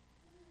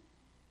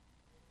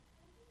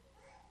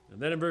 And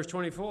then in verse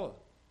 24,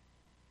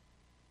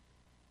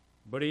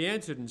 but he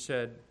answered and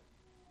said,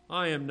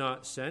 I am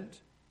not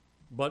sent,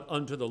 but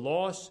unto the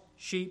lost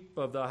sheep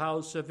of the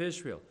house of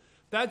Israel.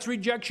 That's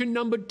rejection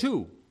number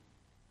 2.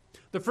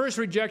 The first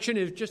rejection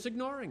is just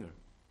ignoring her.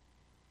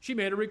 She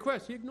made a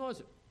request. He ignores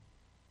it.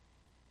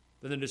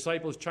 Then the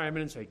disciples chime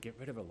in and say, get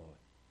rid of her, Lord.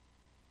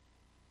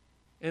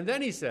 And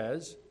then he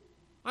says,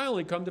 I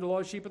only come to the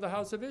lost sheep of the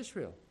house of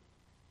Israel.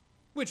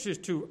 Which is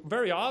to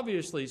very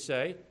obviously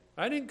say,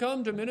 I didn't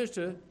come to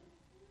minister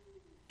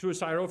to a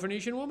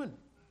Syrophoenician woman.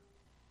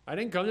 I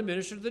didn't come to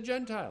minister to the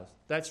Gentiles.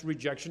 That's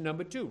rejection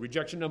number 2.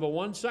 Rejection number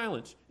 1,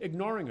 silence,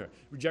 ignoring her.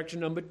 Rejection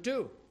number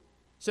 2,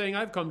 saying,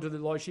 I've come to the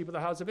lost sheep of the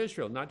house of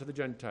Israel, not to the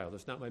Gentiles.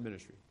 That's not my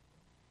ministry.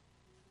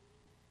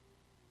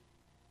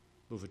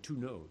 Those are 2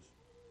 no's.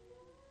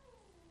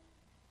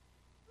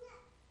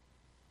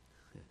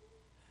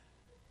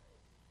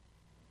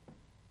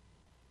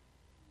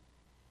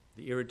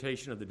 The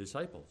irritation of the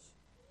disciples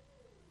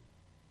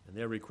and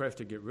their request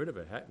to get rid of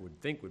it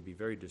would be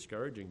very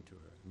discouraging to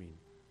her. I mean,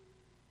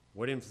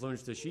 what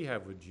influence does she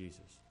have with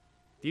Jesus?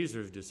 These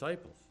are his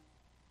disciples.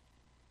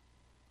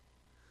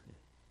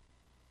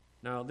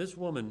 Now, this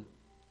woman,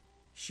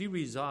 she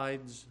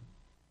resides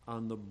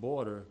on the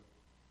border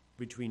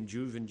between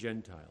Jews and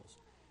Gentiles.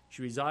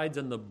 She resides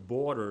on the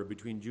border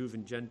between Jews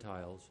and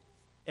Gentiles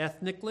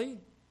ethnically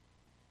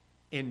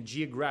and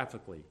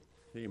geographically,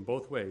 in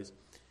both ways.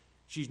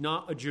 She's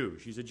not a Jew.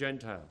 She's a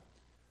Gentile.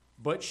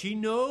 But she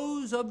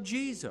knows of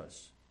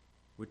Jesus.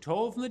 We're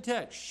told from the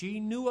text, she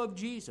knew of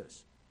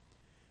Jesus.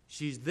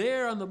 She's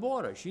there on the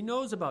border. She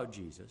knows about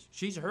Jesus.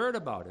 She's heard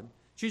about him.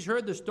 She's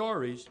heard the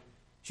stories.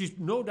 She's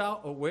no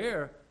doubt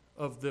aware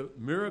of the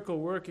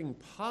miracle-working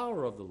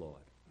power of the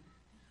Lord.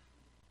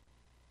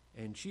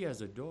 And she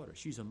has a daughter.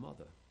 She's a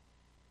mother.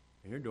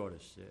 And her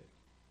daughter's sick.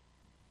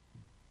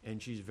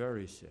 And she's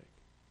very sick.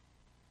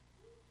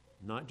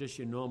 Not just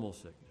your normal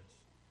sickness.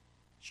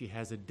 She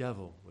has a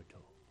devil, we're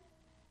told.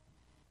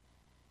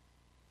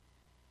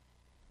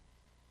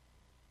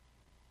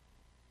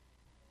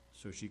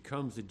 So she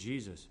comes to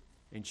Jesus,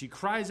 and she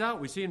cries out,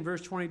 we see in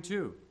verse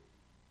 22,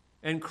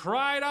 and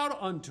cried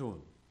out unto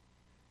him.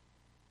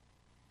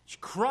 She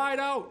cried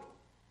out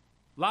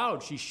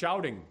loud. She's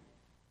shouting.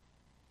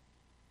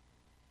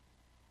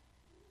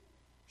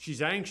 She's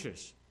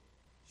anxious.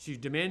 She's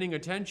demanding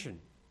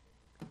attention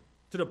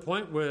to the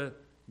point where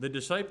the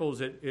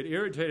disciples, it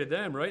irritated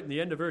them, right? In the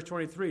end of verse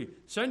 23,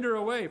 send her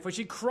away, for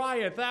she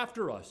crieth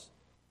after us.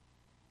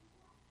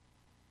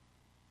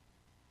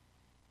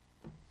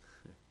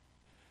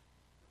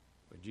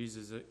 But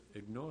Jesus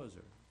ignores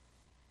her.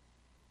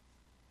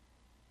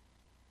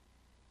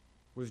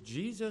 With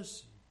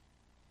Jesus,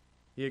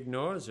 he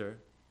ignores her.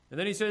 And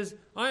then he says,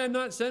 I am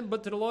not sent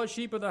but to the lost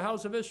sheep of the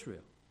house of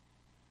Israel.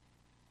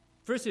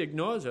 First he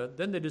ignores her.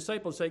 Then the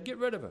disciples say, get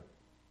rid of her.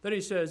 Then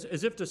he says,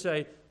 as if to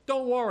say,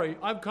 don't worry,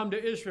 I've come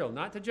to Israel,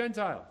 not to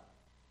Gentiles.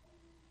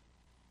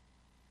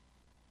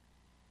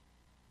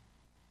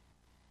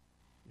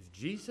 Is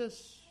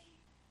Jesus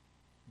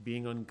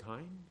being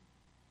unkind?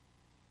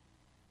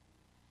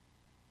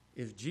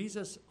 Is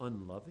Jesus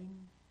unloving?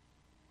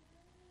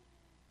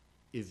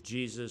 Is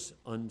Jesus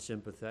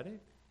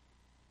unsympathetic?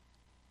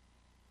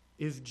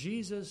 Is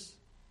Jesus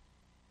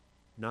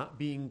not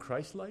being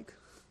Christ-like?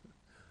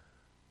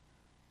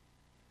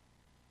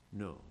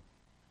 No.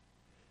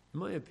 In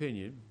my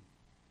opinion,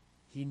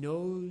 he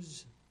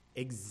knows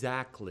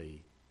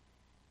exactly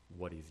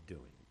what he's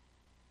doing.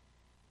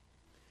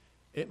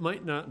 It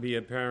might not be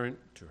apparent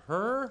to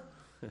her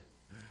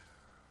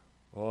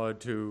or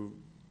to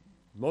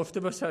most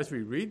of us as we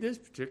read this,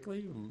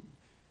 particularly,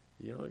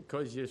 it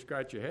causes you to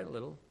scratch your head a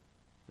little,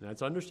 and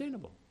that's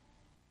understandable.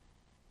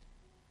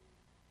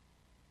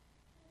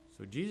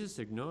 So Jesus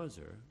ignores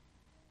her.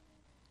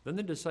 Then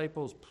the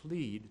disciples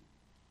plead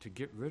to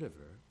get rid of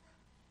her.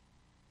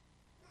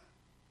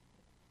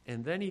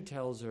 And then he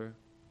tells her,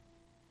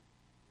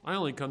 I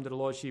only come to the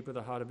lost sheep of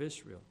the house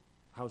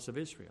of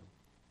Israel,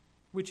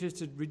 which is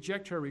to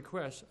reject her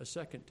request a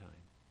second time.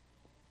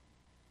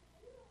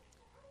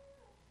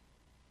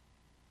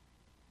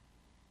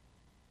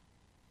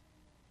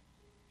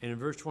 And in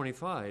verse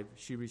 25,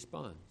 she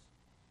responds.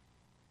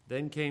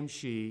 Then came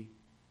she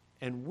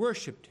and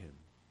worshipped him,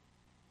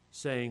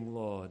 saying,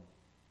 Lord,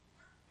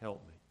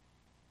 help me.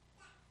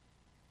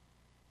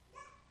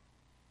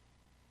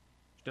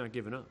 She's not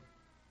giving up.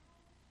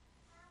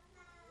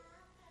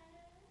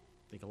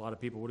 I think a lot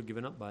of people would have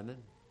given up by then.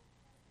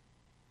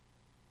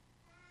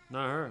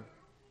 Not her.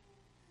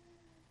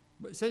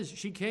 But it says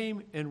she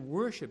came and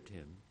worshipped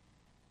him,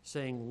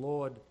 saying,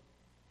 Lord,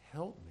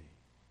 help me.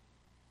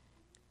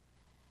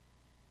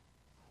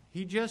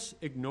 He just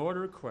ignored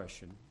her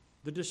question.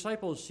 The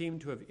disciples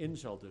seemed to have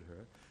insulted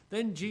her.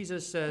 Then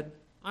Jesus said,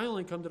 I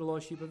only come to the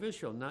lost sheep of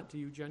Israel, not to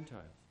you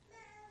Gentiles.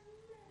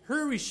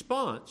 Her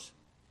response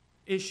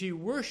is she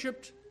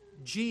worshiped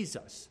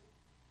Jesus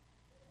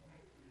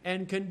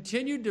and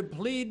continued to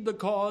plead the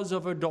cause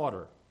of her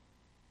daughter.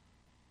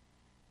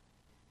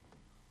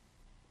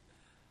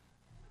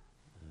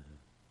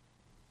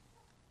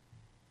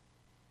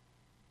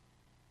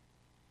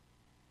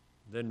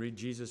 Then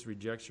Jesus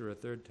rejects her a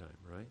third time,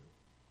 right?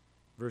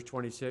 Verse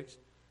 26,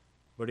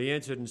 But he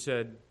answered and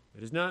said,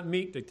 it is not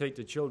meet to take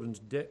the children's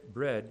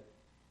bread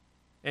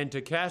and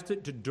to cast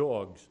it to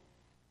dogs.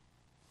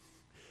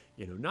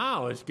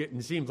 Now it's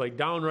seems like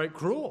downright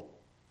cruel.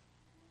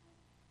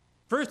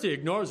 First, he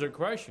ignores her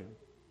question.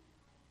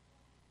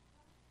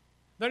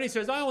 Then he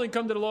says, I only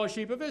come to the lost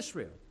sheep of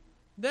Israel.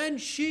 Then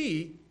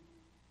she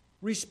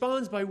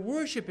responds by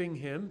worshiping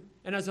him,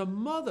 and as a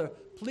mother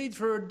pleads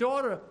for her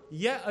daughter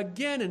yet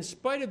again in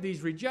spite of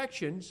these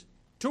rejections,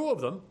 2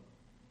 of them.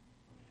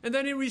 And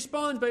then he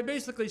responds by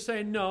basically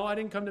saying, no, I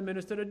didn't come to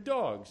minister to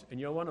dogs, and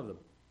you're one of them.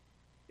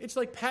 It's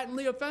like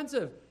patently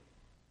offensive.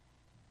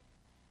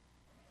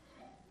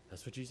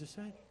 That's what Jesus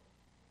said.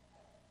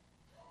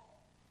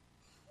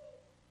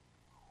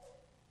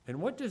 And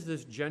what does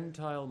this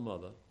Gentile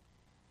mother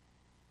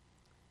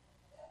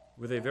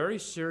with a very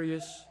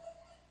serious,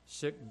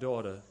 sick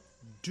daughter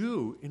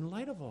do in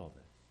light of all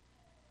this?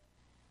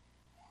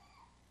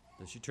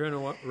 Does she turn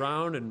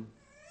around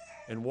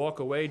and walk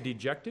away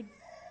dejected?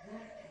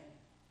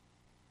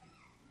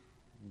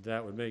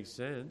 That would make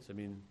sense.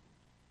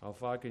 How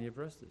far can you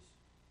press this?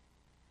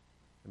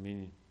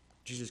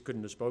 Jesus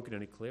couldn't have spoken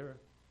any clearer.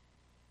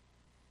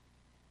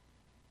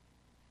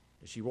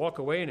 Does she walk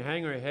away and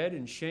hang her head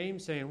in shame,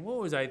 saying, what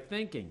was I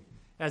thinking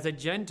as a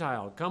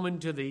Gentile coming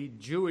to the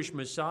Jewish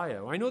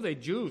Messiah? I know the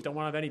Jews don't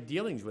want to have any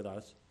dealings with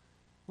us.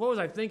 What was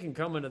I thinking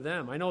coming to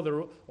them? I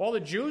know all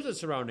the Jews are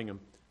surrounding him.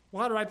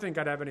 Well, how did I think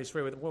I'd have any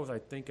sway with them? What was I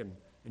thinking?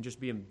 And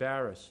just be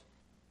embarrassed.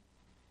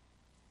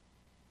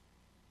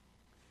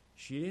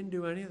 She didn't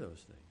do any of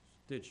those things,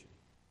 did she?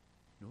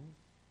 No.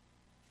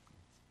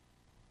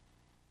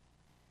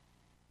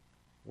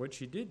 What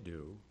she did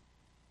do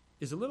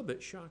is a little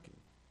bit shocking.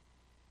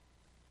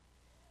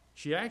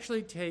 She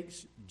actually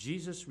takes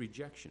Jesus'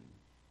 rejection,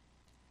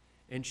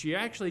 and she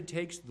actually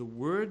takes the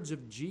words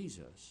of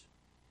Jesus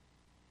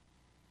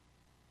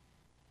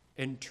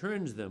and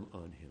turns them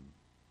on him.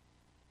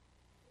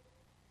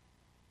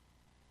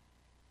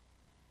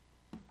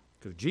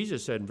 Because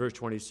Jesus said in verse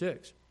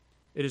 26,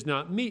 it is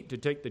not meet to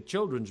take the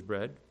children's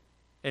bread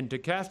and to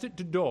cast it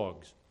to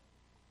dogs.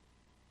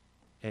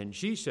 And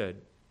she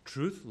said,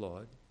 truth,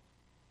 Lord,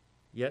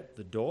 yet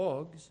the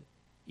dogs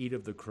eat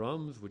of the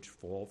crumbs which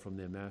fall from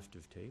their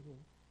master's table.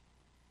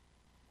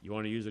 You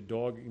want to use a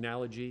dog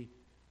analogy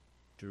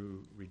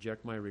to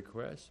reject my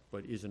request,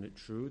 but isn't it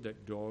true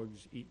that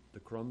dogs eat the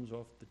crumbs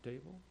off the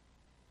table?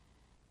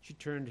 She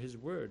turned his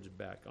words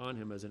back on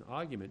him as an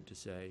argument to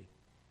say,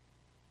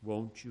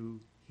 won't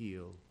you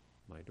heal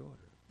my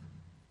daughter?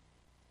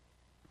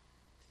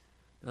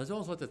 Now, there's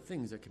all sorts of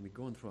things that can be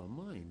going through our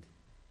mind,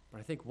 but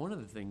I think one of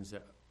the things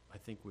that I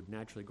think would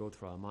naturally go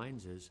through our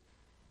minds is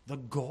the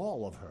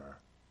gall of her,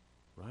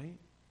 right?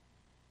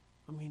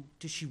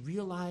 Does she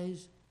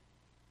realize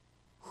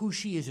who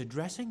she is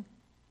addressing?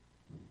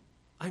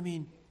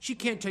 She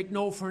can't take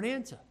no for an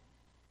answer.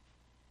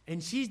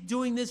 And she's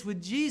doing this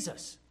with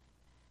Jesus,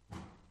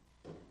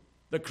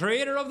 the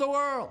creator of the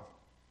world.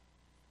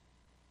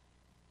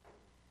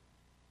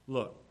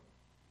 Look,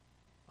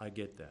 I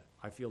get that.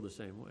 I feel the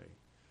same way.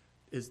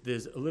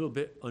 There's a little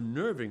bit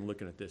unnerving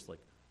looking at this, like,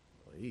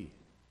 hey,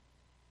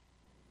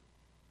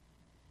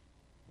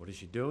 what is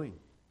she doing?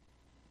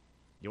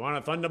 You want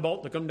a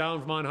thunderbolt to come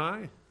down from on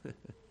high?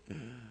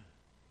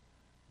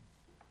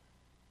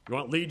 You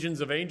want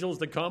legions of angels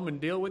to come and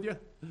deal with you?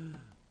 It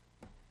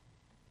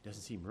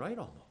doesn't seem right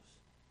almost.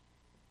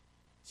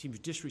 It seems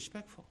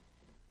disrespectful.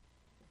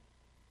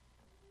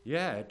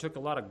 Yeah, it took a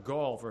lot of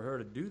gall for her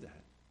to do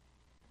that.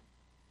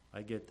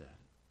 I get that.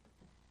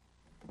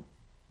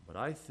 But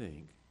I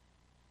think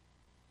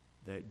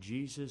that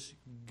Jesus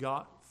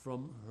got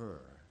from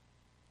her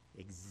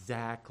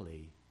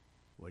exactly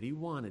what he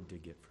wanted to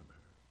get from her.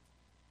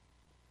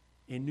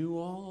 And knew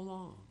all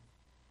along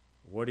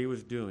what he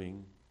was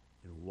doing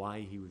and why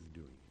he was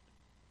doing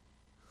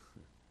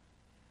it.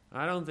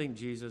 I don't think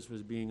Jesus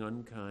was being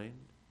unkind.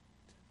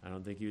 I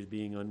don't think he was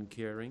being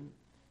uncaring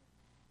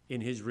in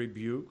his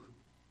rebuke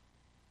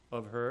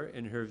of her,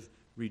 in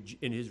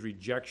his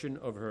rejection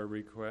of her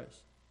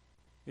request,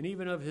 and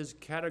even of his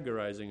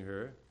categorizing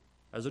her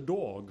as a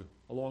dog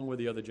along with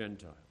the other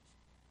Gentiles.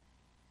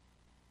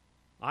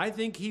 I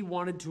think he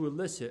wanted to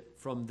elicit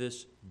from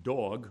this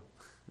dog,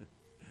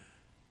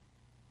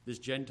 this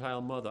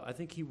Gentile mother, I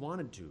think he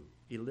wanted to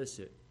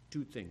elicit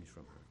 2 things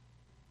from her.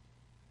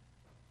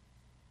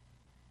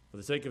 For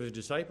the sake of his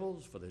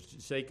disciples, for the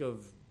sake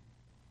of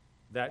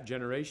that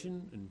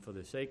generation, and for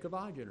the sake of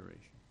our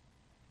generation.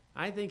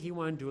 I think he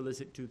wanted to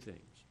elicit 2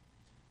 things.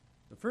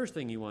 The first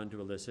thing he wanted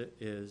to elicit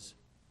is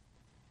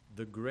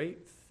the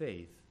great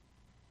faith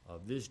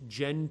of this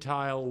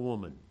Gentile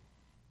woman.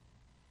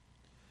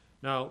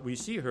 Now, we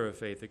see her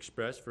faith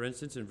expressed, for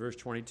instance, in verse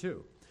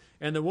 22.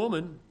 And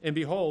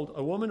behold,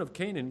 a woman of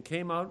Canaan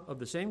came out of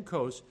the same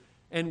coast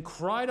and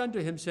cried unto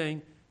him,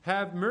 saying,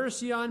 have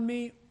mercy on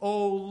me,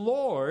 O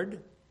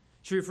Lord.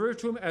 She refers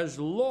to him as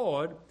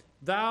Lord,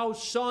 thou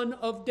son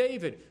of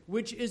David,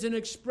 which is an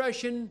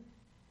expression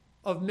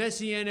of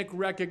messianic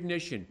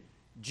recognition.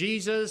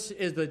 Jesus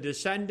is the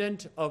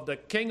descendant of the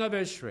King of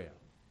Israel.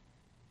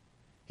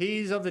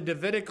 He's of the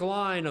Davidic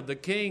line of the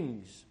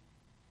kings.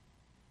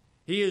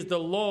 He is the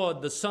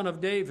Lord, the Son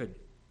of David.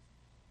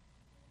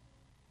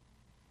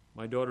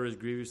 My daughter is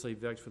grievously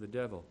vexed for the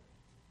devil.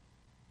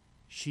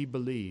 She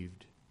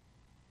believed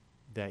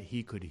that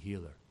he could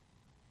heal her.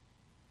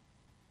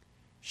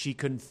 She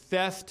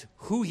confessed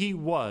who he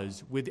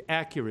was with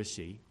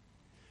accuracy.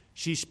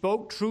 She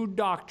spoke true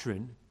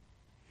doctrine,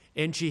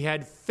 and she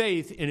had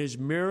faith in his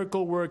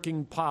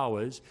miracle-working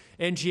powers,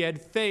 and she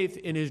had faith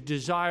in his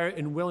desire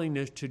and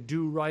willingness to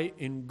do right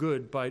and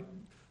good by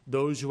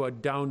those who are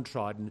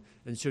downtrodden.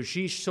 And so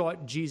she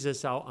sought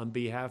Jesus out on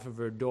behalf of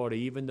her daughter,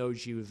 even though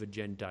she was a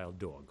Gentile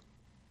dog.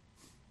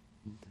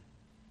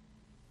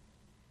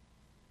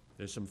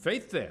 There's some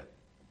faith there,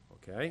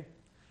 okay?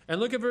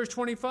 And look at verse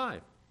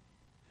 25.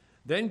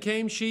 Then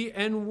came she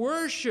and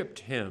worshipped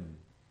him.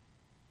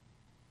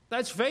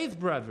 That's faith,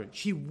 brethren.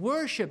 She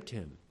worshipped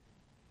him.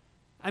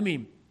 I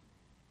mean,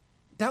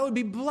 that would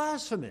be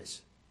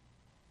blasphemous.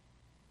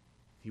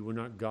 He were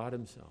not God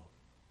himself.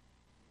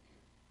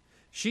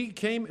 She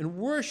came and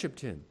worshipped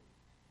him.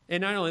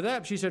 And not only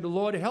that, she said,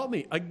 Lord, help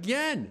me.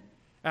 Again,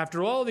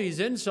 after all these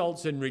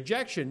insults and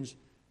rejections,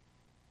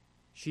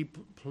 she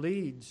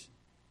pleads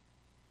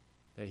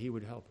that he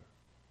would help her.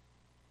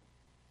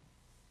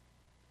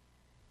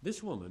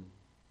 This woman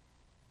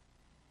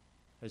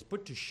has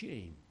put to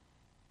shame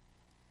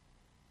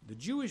the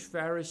Jewish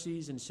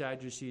Pharisees and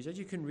Sadducees, as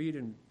you can read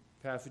in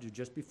passages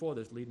just before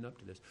this, leading up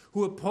to this,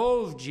 who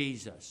opposed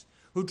Jesus,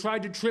 who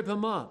tried to trip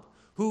him up,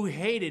 who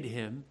hated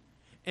him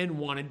and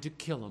wanted to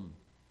kill him.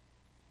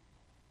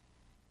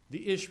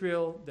 The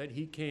Israel that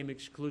he came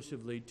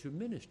exclusively to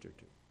minister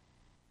to.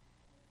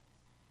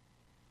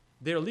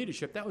 Their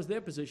leadership, that was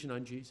their position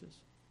on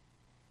Jesus.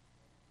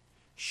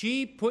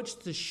 She puts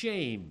to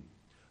shame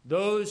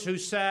those who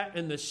sat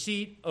in the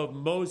seat of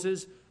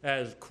Moses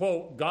as,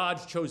 quote,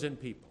 God's chosen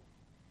people.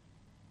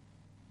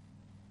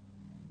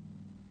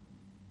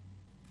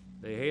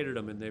 They hated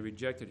him and they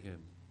rejected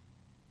him.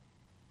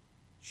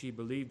 She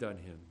believed on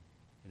him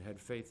and had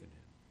faith in him.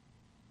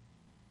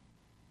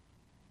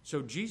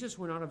 So Jesus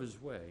went out of his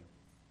way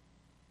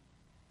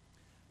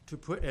to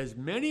put as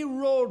many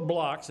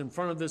roadblocks in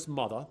front of this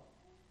mother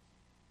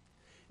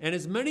and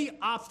as many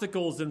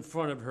obstacles in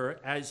front of her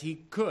as he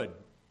could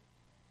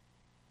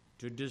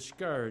to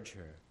discourage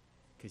her,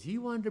 because he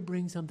wanted to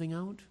bring something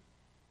out.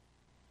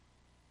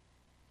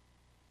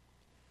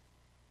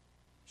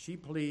 She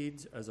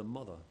pleads as a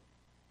mother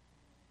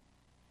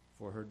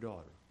for her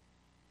daughter.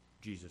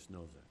 Jesus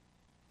knows that.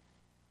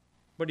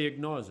 But he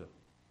ignores her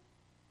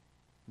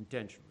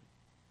intentionally.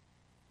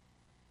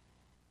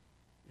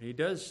 And he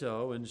does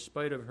so in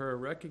spite of her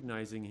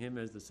recognizing him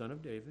as the Son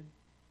of David.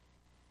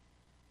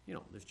 You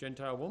know, this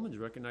Gentile woman's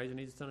recognizing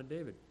he's the Son of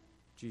David.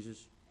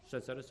 Jesus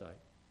sets that aside.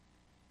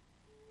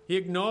 He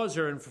ignores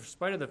her, and in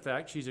spite of the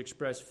fact she's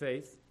expressed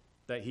faith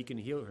that he can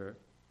heal her,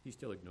 he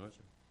still ignores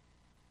her.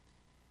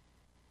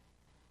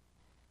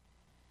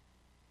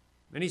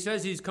 And he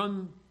says he's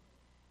come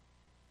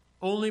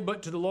only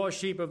but to the lost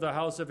sheep of the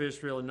house of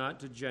Israel and not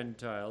to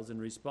Gentiles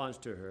in response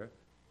to her,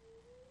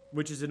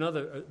 which is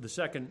the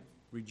second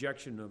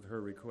rejection of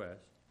her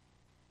request.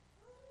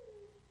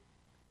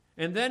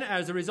 And then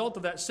as a result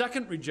of that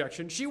second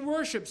rejection, she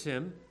worships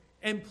him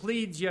and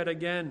pleads yet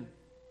again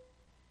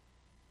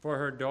for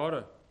her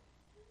daughter.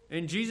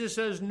 And Jesus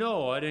says,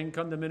 no, I didn't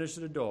come to minister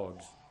to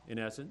dogs, in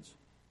essence.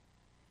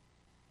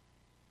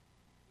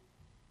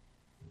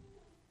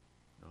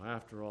 Now,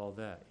 after all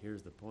that,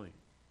 here's the point.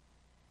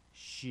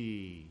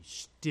 She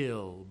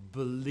still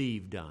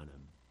believed on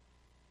him.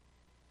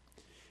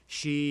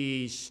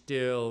 She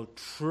still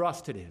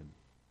trusted him.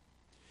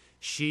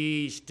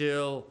 She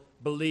still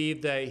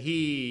believed that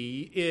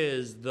he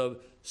is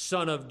the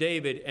Son of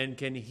David and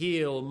can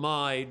heal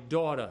my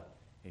daughter.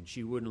 And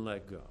she wouldn't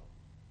let go.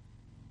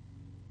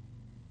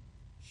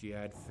 She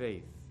had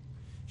faith.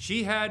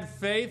 She had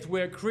faith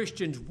where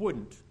Christians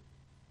wouldn't.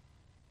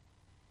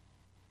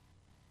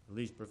 At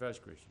least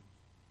professed Christians.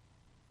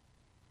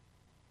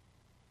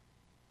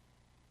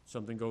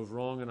 Something goes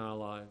wrong in our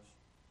lives.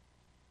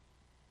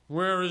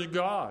 Where is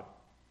God?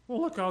 Well,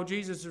 look how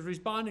Jesus is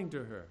responding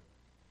to her.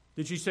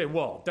 Did she say,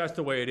 well, if that's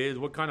the way it is,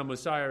 what kind of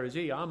Messiah is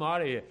he? I'm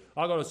out of here.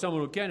 I'll go to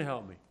someone who can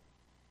help me.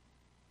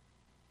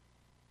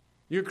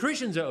 You're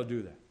Christians that will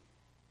do that.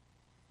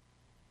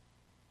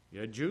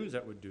 You had Jews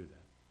that would do that.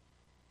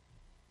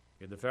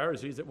 You had the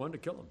Pharisees that wanted to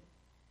kill him.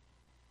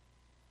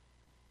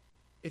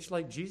 It's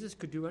like Jesus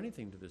could do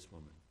anything to this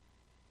woman.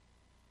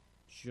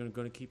 She's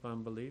going to keep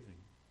on believing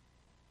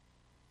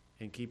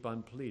and keep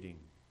on pleading.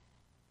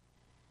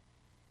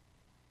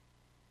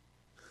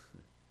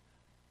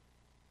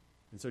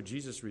 And so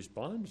Jesus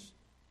responds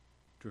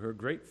to her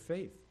great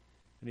faith.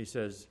 And he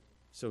says,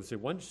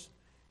 once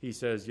he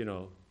says,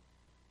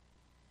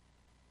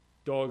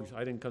 dogs,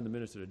 I didn't come to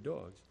minister to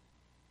dogs.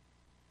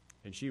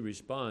 And she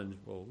responds,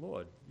 well,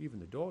 Lord, even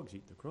the dogs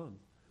eat the crumbs.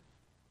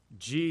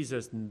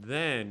 Jesus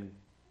then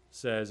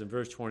says in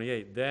verse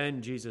 28,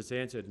 then Jesus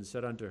answered and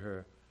said unto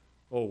her,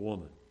 O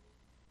woman,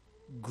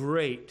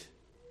 great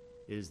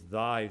is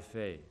thy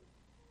faith.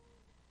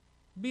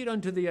 Be it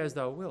unto thee as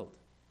thou wilt.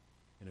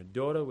 And her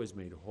daughter was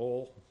made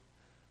whole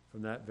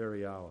from that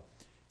very hour.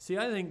 See,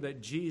 I think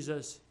that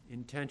Jesus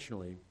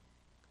intentionally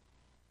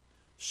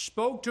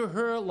spoke to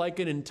her like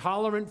an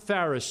intolerant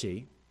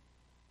Pharisee,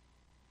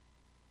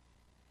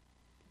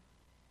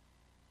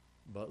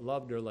 but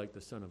loved her like the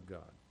Son of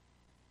God.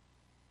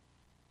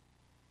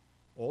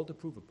 All to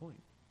prove a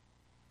point.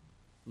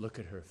 Look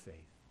at her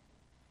faith.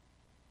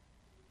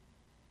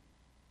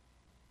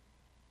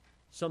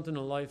 Something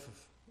in the life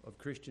of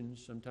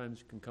Christians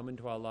sometimes can come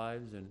into our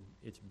lives and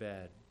it's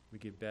bad. We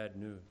get bad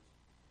news.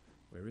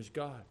 Where is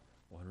God?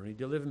 Why don't he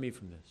deliver me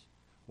from this?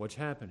 What's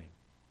happening?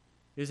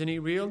 Isn't he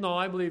real? No,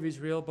 I believe he's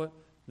real, but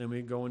then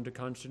we go into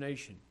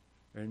consternation.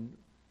 And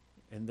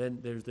then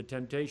there's the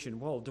temptation,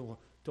 well, do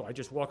I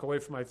just walk away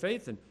from my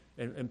faith?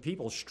 And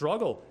people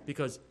struggle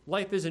because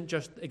life isn't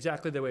just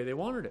exactly the way they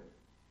wanted it.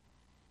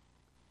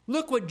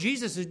 Look what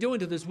Jesus is doing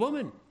to this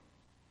woman.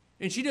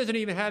 And she doesn't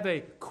even have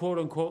a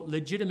quote-unquote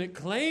legitimate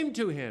claim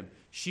to him.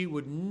 She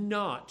would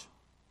not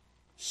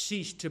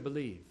cease to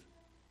believe.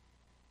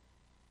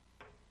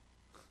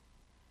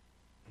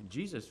 And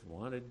Jesus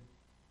wanted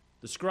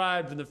the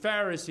scribes and the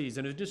Pharisees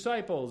and his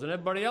disciples and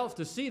everybody else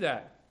to see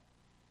that.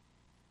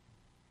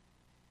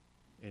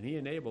 And he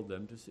enabled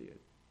them to see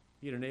it.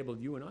 He had enabled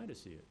you and I to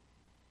see it.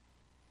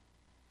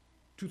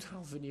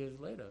 2,000 years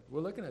later, we're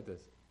looking at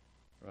this,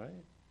 right?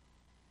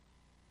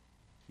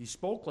 He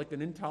spoke like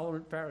an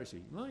intolerant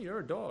Pharisee. Well, you're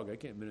a dog. I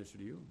can't minister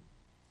to you.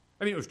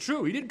 I mean, it was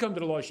true. He did come to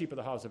the lost sheep of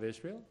the house of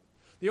Israel.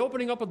 The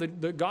opening up of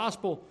the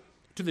gospel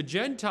to the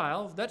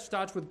Gentiles, that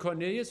starts with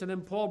Cornelius, and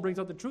then Paul brings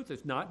out the truth.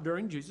 It's not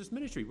during Jesus'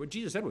 ministry. What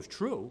Jesus said was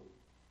true,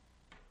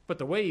 but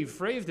the way he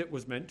phrased it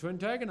was meant to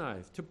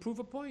antagonize, to prove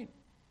a point.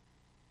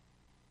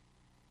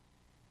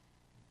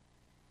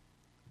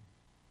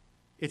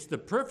 It's the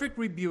perfect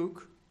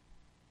rebuke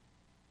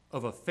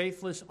of a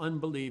faithless,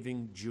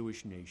 unbelieving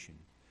Jewish nation.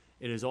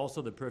 It is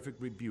also the perfect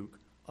rebuke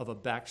of a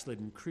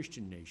backslidden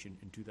Christian nation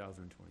in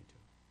 2022.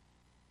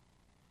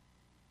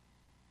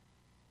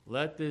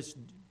 Let this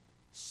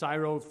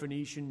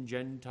Syro-Phoenician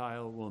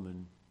Gentile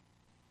woman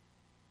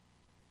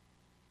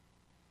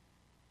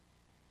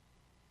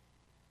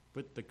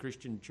put the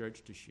Christian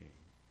church to shame.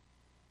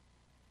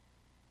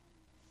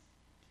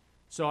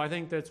 So I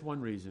think that's one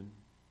reason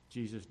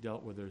Jesus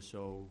dealt with her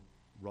so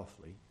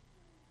roughly,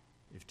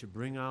 is to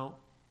bring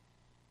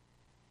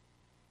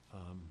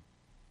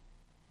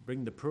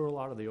the pearl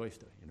out of the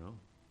oyster,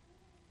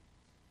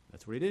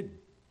 That's what he did.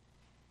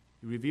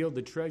 He revealed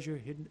the treasure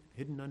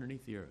hidden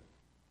underneath the earth.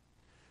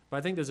 But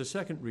I think there's a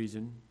second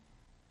reason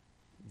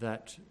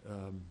that,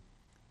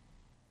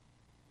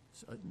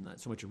 not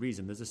so much a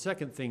reason, there's a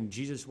second thing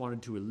Jesus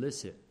wanted to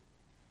elicit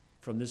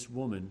from this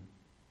woman,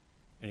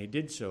 and he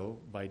did so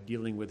by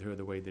dealing with her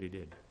the way that he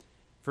did.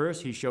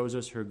 First, he shows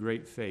us her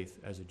great faith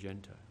as a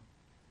Gentile.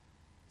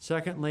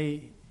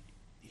 Secondly,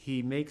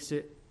 he makes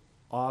it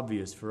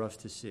obvious for us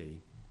to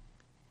see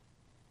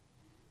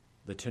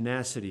the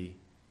tenacity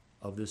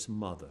of this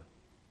mother,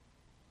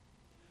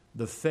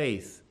 the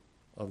faith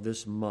of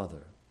this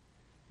mother,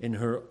 in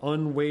her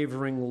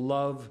unwavering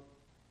love,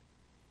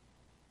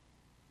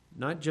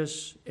 not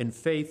just in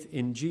faith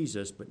in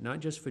Jesus, but not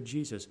just for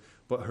Jesus,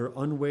 but her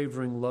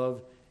unwavering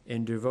love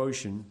and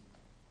devotion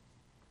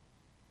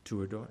to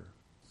her daughter.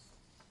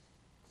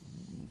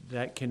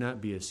 That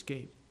cannot be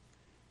escaped.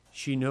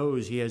 She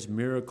knows he has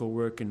miracle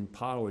working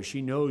power.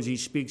 She knows he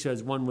speaks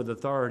as one with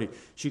authority.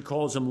 She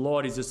calls him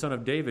Lord. He's the son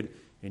of David.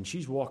 And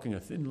she's walking a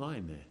thin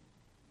line there.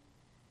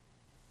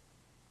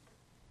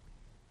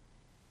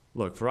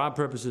 Look, for our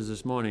purposes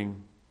this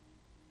morning,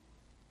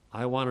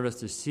 I wanted us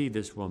to see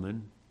this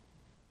woman.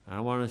 I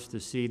wanted us to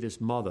see this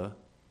mother.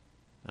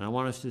 And I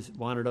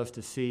wanted us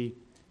to see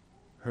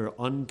her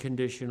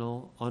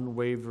unconditional,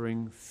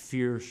 unwavering,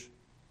 fierce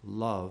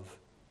love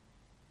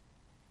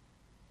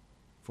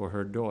for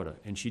her daughter.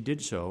 And she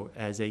did so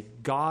as a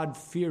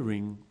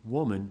God-fearing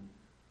woman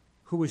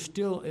who was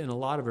still in a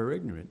lot of her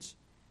ignorance.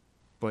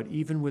 But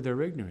even with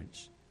her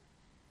ignorance,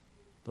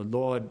 the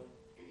Lord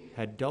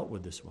had dealt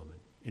with this woman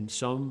in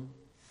some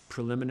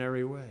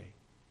preliminary way.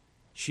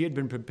 She had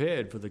been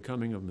prepared for the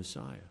coming of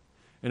Messiah.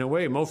 In a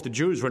way, most of the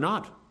Jews were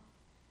not.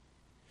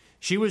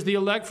 She was the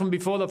elect from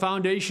before the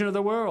foundation of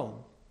the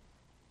world.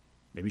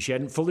 Maybe she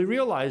hadn't fully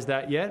realized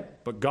that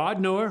yet, but God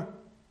knew her.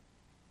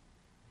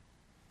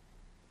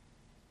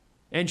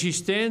 And she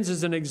stands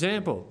as an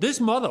example.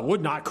 This mother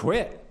would not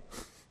quit.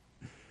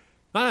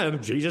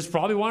 Jesus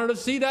probably wanted to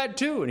see that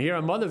too. And here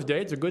on Mother's Day,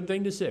 it's a good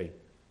thing to see.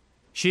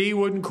 She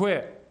wouldn't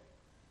quit.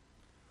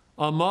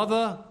 A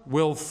mother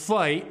will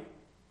fight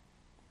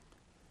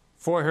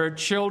for her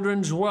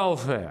children's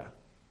welfare.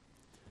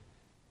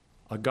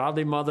 A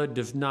godly mother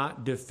does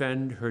not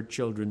defend her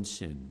children's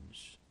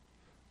sins,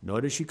 nor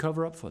does she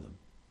cover up for them.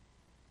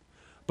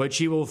 But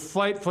she will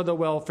fight for the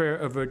welfare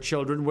of her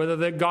children, whether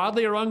they're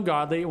godly or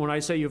ungodly. When I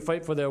say you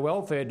fight for their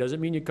welfare, it doesn't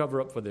mean you cover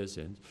up for their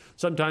sins.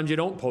 Sometimes you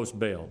don't post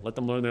bail. Let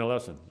them learn their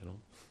lesson,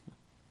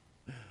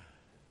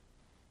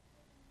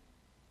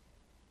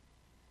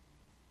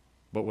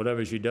 But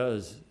whatever she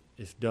does,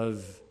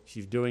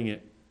 she's doing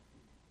it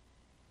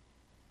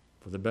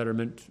for the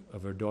betterment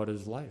of her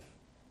daughter's life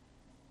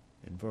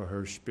and for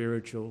her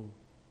spiritual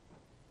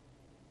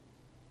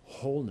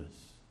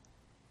wholeness.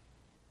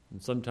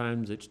 And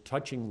sometimes it's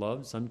touching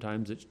love,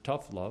 sometimes it's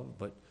tough love,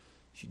 but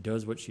she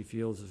does what she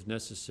feels is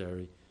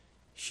necessary.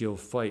 She'll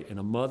fight. And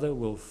a mother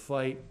will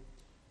fight,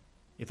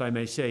 if I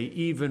may say,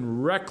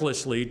 even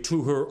recklessly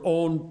to her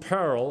own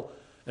peril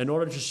in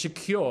order to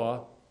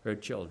secure her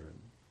children.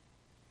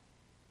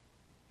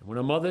 And when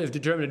a mother is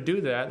determined to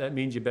do that, that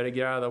means you better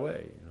get out of the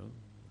way.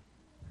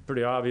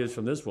 Pretty obvious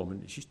from this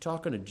woman. She's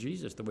talking to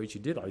Jesus the way she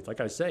did.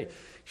 Like I say,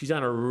 she's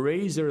on a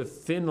razor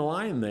thin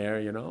line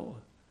there,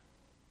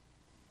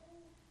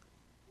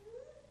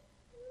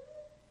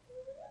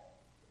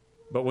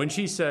 But when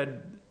she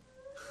said,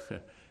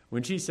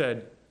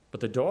 but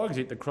the dogs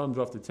eat the crumbs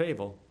off the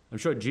table, I'm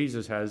sure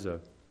Jesus has I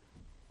don't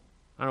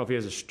know if he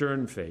has a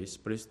stern face,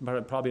 but it's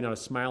probably not a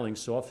smiling,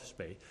 soft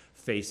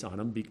face on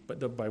him,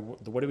 but by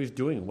what he was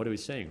doing and what he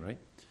was saying, right?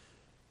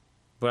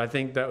 But I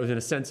think that was in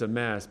a sense a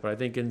mask. But I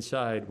think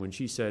inside, when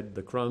she said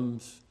the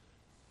crumbs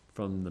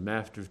from the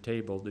master's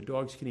table, the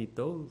dogs can eat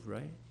those,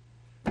 right?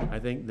 I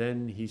think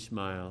then he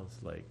smiles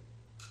like,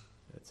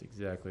 that's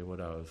exactly what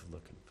I was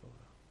looking for.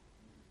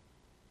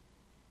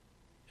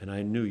 And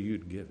I knew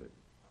you'd give it.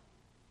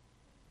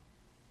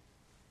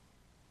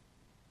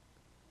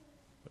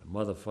 But a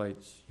mother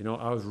fights.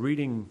 I was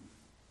reading,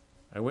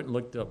 I went and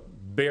looked up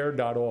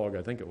bear.org,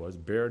 I think it was,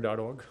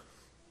 bear.org.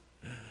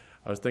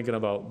 I was thinking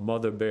about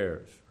mother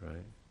bears,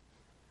 right?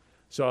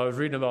 So I was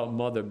reading about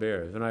mother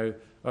bears, and I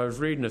was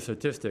reading a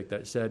statistic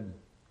that said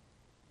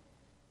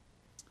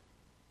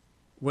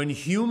when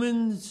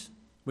human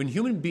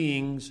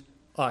beings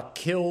are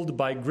killed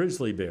by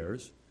grizzly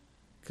bears,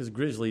 because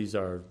grizzlies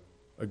are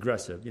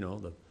aggressive,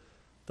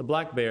 the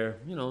black bear,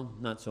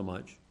 not so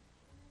much,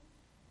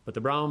 but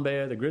the brown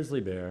bear, the grizzly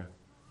bear,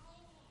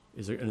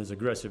 is an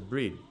aggressive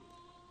breed.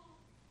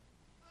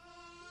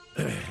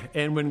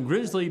 And when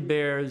grizzly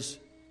bears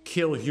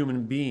kill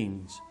human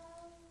beings,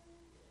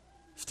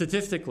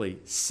 statistically,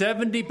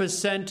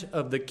 70%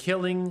 of the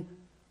killing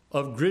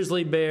of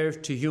grizzly bears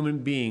to human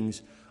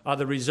beings are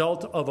the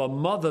result of a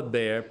mother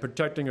bear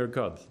protecting her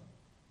cubs.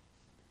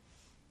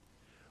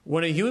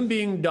 When a human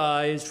being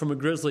dies from a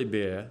grizzly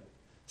bear,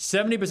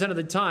 70% of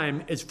the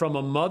time it's from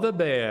a mother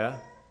bear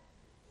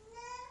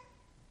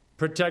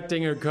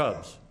protecting her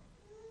cubs.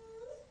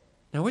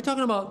 Now we're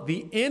talking about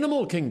the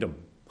animal kingdom.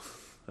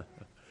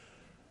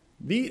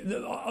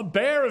 A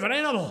bear is an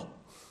animal.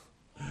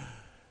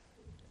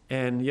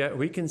 And yet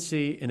we can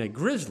see in a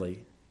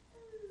grizzly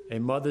a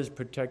mother's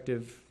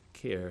protective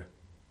care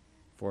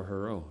for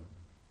her own.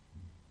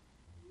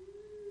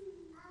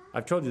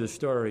 I've told you the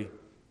story.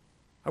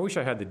 I wish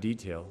I had the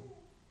detail.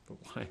 But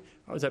why?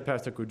 I was at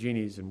Pastor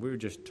Cugini's and we were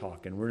just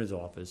talking. We're in his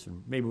office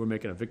and maybe we're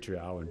making a victory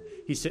hour. And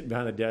he's sitting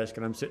behind the desk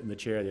and I'm sitting in the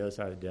chair on the other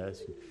side of the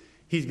desk.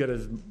 He's got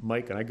his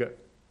mic and I got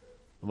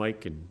a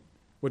mic and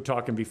we're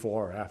talking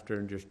before or after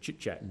and just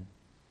chit-chatting.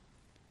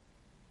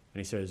 And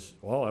he says,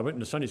 well, I went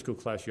into Sunday school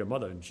class, your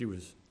mother, and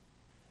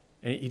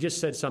he just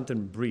said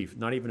something brief,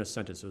 not even a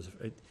sentence.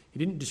 He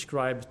didn't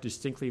describe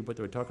distinctly what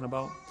they were talking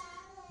about,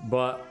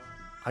 but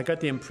I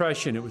got the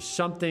impression it was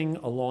something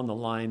along the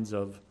lines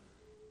of,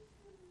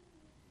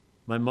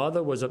 my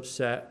mother was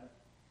upset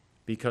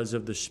because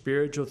of the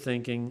spiritual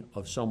thinking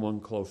of someone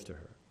close to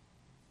her.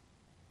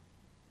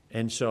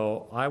 And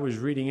so I was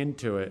reading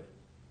into it,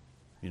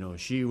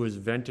 she was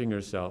venting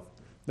herself.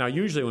 Now,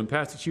 usually when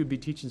she would be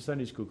teaching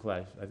Sunday school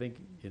class, I think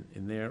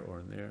in there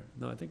or in there.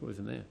 No, I think it was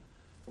in there.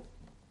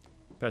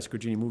 Pastor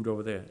Cugini moved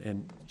over there,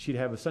 and she'd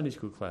have a Sunday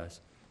school class.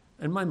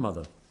 And my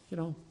mother, if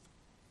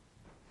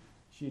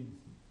she's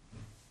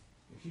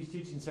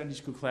teaching Sunday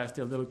school class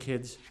to little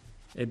kids,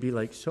 it'd be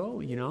like,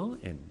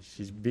 and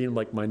she's being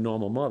like my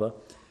normal mother,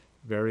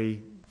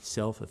 very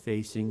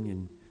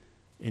self-effacing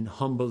and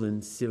humble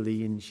and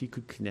silly, and she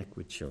could connect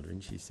with children.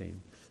 She's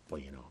saying, blah,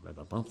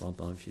 blah, blah,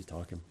 blah, she's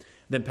talking.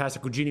 Then Pastor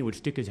Cugini would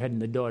stick his head in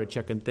the door to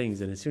check on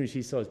things, and as soon as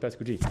she saw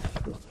Pastor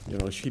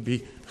Cugini, she'd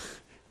be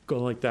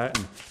going like that,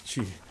 and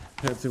she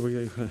had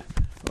to,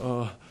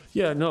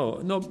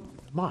 no,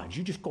 Marge,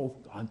 you just go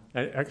on.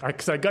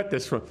 Because I got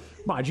this from,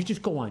 Marge, you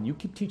just go on. You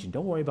keep teaching.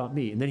 Don't worry about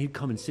me. And then he'd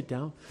come and sit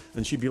down,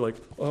 and she'd be like,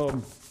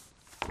 and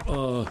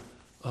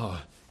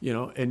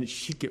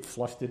she'd get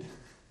flustered.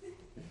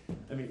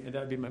 And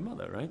that'd be my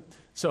mother, right?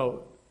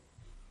 So,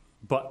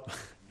 but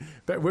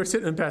we're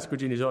sitting in Pastor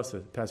Cugini's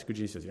office. Pastor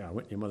Cugini says, I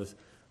went to your mother's.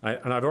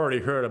 And I've already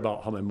heard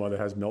about how my mother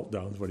has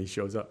meltdowns when he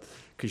shows up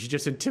because she's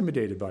just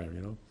intimidated by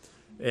him,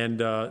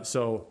 And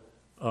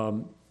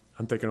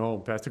I'm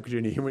thinking, Pastor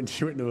Cugini, he went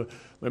to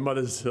my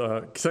mother's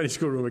Sunday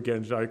school room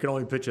again, so I can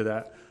only picture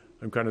that.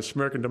 I'm kind of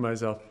smirking to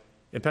myself.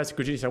 And Pastor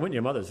Cugini said, I went to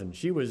your mother's, and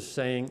she was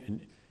saying,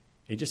 and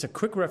just a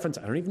quick reference,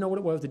 I don't even know what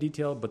it was, the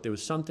detail, but there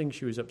was something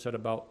she was upset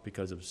about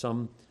because of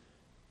some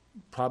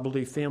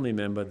probably family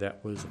member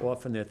that was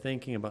off in their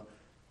thinking about.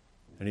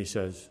 And he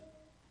says,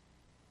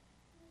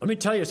 let me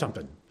tell you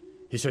something.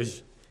 He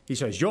says,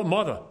 your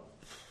mother.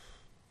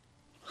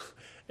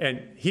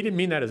 And he didn't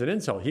mean that as an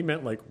insult. He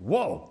meant like,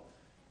 whoa.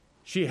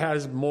 she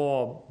has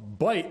more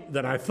bite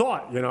than I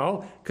thought,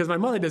 because my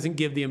mother doesn't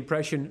give the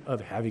impression of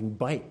having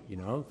bite,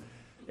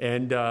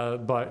 And,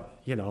 but,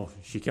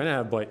 she can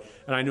have bite.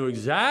 And I knew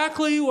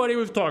exactly what he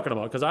was talking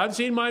about, because I've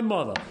seen my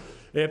mother.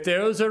 If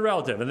there's a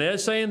relative and they're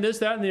saying this,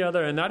 that, and the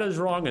other, and that is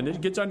wrong, and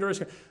it gets under her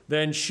skin,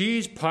 then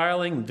she's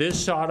piling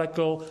this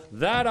article,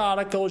 that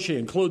article. She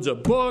includes a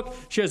book.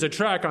 She has a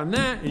track on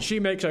that, and she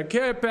makes a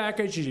care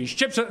package. She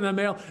ships it in the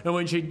mail. And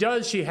when she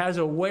does, she has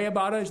a way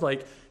about it. It's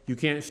like you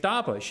can't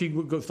stop her. She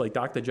goes like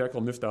Dr.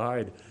 Jekyll, Mr.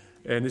 Hyde.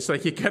 And it's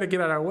like you got to get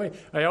out of her way.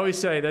 I always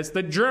say, that's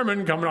the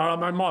German coming out of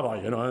my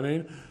mother, you know what I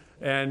mean?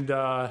 And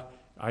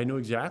I knew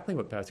exactly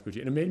what Pastor Gucci,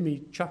 and it made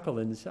me chuckle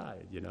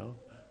inside,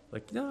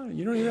 Like, no,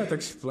 you don't even have to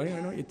explain.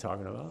 I know what you're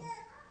talking about.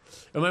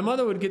 And my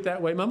mother would get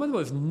that way. My mother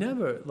was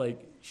never,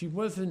 she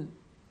wasn't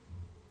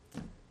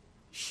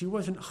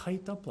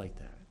hyped up like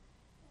that.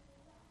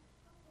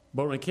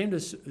 But when it came to,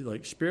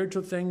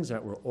 spiritual things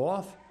that were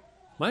off,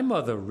 my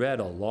mother read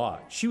a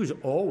lot. She was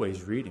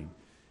always reading.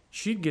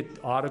 She'd get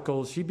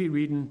articles. She'd be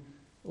reading,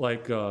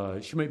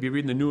 she might be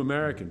reading the New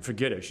American.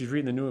 Forget it. She's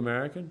reading the New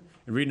American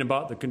and reading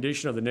about the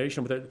condition of the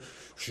nation. But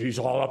she's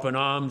all up in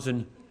arms.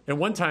 And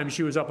one time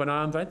she was up in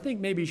arms. I think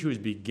maybe she was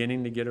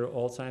beginning to get her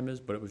Alzheimer's,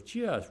 but it was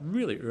just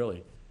really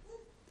early.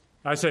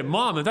 I said,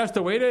 Mom, if that's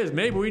the way it is,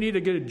 maybe we need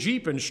to get a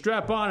Jeep and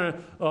strap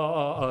on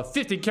a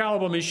 50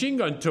 caliber machine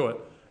gun to it.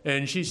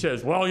 And she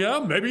says, well, yeah,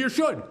 maybe you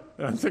should.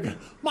 And I'm thinking,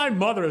 my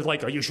mother is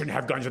like, oh, you shouldn't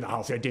have guns in the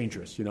house. They're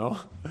dangerous,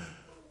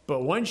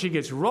 But when she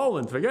gets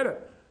rolling, forget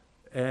it.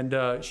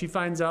 And she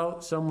finds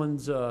out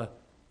someone's,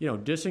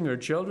 dissing her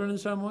children in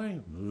some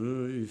way.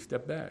 You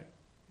step back.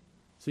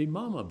 See,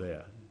 Mama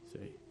Bear,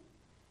 see.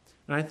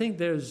 And I think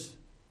there's,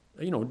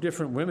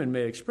 different women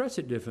may express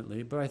it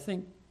differently, but I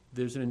think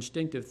there's an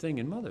instinctive thing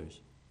in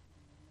mothers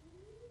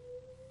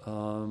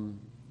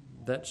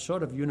that's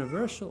sort of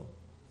universal.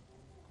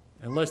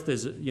 Unless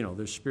there's,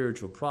 there's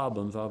spiritual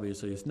problems,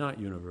 obviously it's not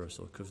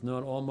universal, because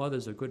not all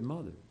mothers are good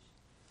mothers.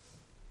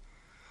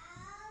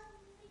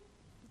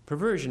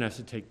 Perversion has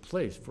to take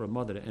place for a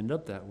mother to end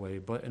up that way,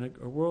 but in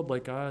a world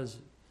like ours,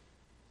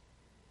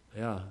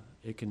 yeah,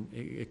 it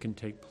can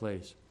take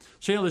place.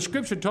 So, the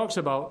scripture talks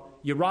about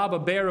you rob a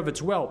bear of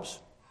its whelps,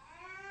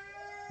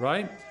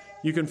 right?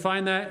 You can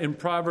find that in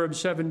Proverbs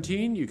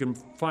 17. You can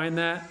find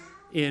that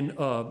in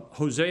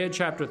Hosea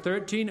chapter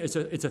 13. It's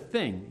a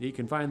thing. You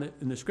can find that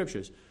in the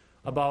scriptures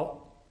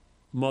about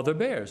mother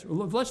bears.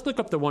 Let's look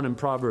up the one in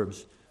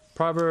Proverbs.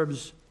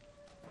 Proverbs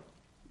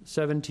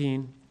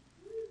 17.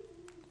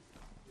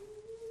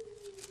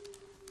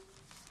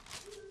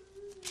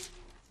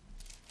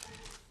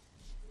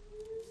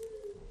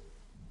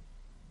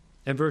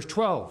 And verse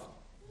 12.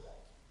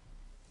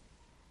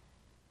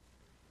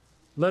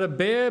 Let a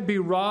bear be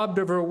robbed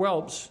of her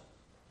whelps.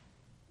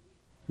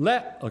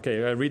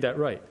 Okay, I read that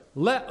right.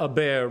 Let a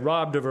bear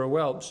robbed of her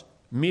whelps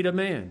meet a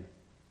man,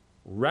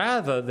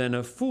 rather than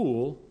a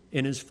fool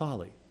in his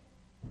folly.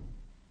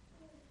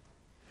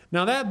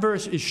 Now that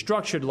verse is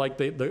structured like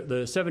the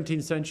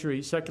 17th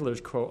century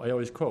seculars quote, I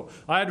always quote.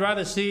 I'd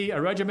rather see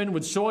a regiment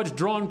with swords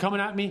drawn coming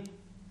at me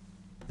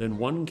than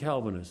one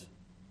Calvinist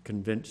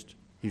convinced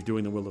he's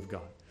doing the will of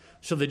God.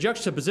 So the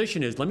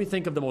juxtaposition is, let me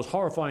think of the most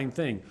horrifying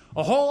thing.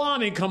 A whole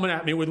army coming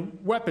at me with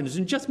weapons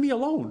and just me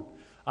alone.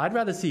 I'd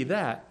rather see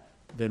that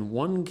than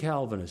one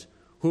Calvinist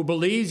who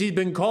believes he's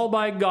been called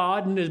by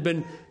God and has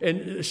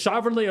been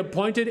sovereignly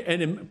appointed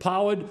and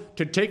empowered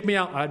to take me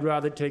out. I'd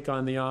rather take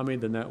on the army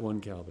than that one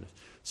Calvinist.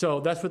 So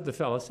that's what the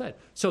fellow said.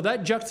 So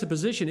that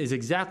juxtaposition is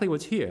exactly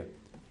what's here.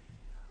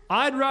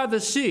 I'd rather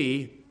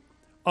see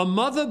a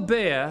mother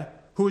bear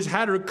who's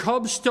had her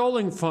cubs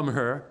stolen from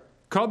her,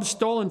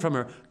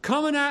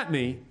 coming at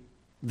me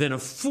than a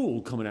fool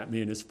coming at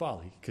me in his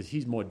folly, because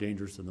he's more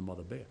dangerous than the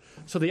mother bear.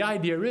 So the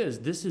idea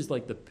is, this is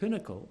like the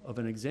pinnacle of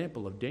an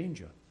example of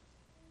danger.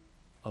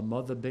 A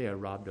mother bear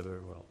robbed of her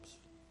whelps.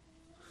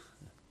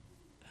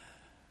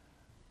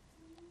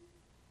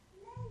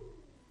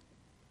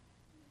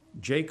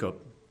 Jacob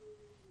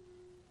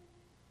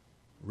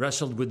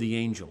wrestled with the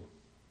angel,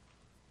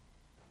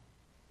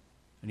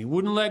 and he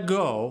wouldn't let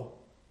go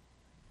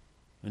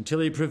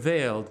until he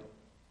prevailed,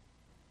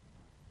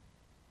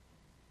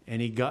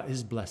 and he got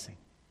his blessing.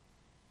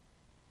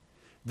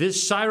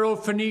 This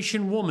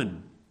Syrophoenician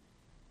woman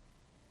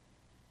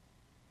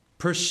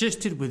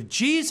persisted with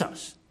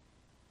Jesus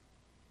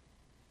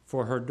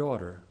for her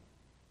daughter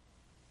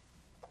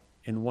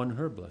and won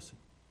her blessing,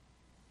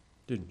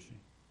 didn't she?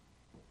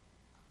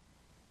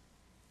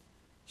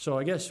 So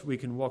I guess we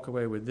can walk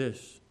away with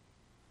this.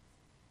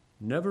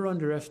 Never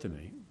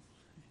underestimate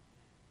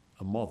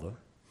a mother.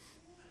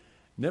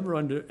 Never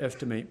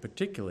underestimate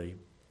particularly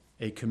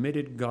a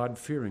committed,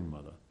 God-fearing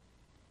mother.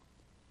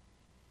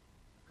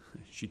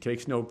 She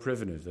takes no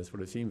prisoners, that's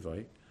what it seems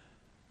like.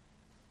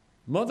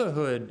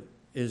 Motherhood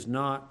is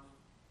not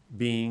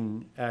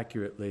being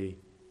accurately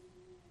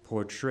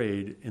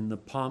portrayed in the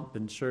pomp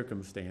and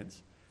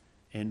circumstance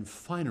and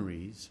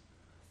fineries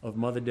of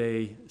Mother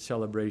Day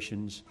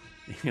celebrations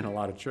in a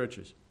lot of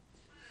churches.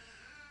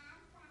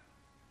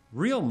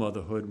 Real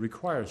motherhood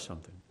requires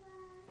something.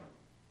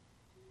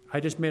 I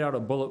just made out a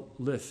bullet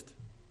list.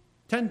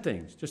 10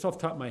 things, just off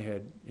the top of my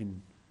head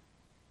in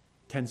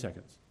 10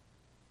 seconds.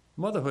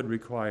 Motherhood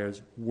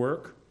requires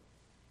work,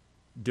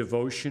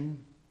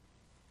 devotion,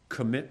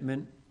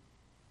 commitment,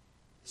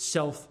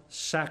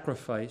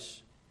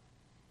 self-sacrifice,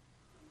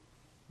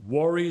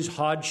 worries,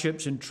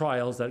 hardships, and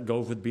trials that go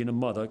with being a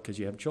mother because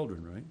you have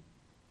children, right?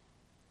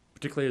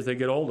 Particularly as they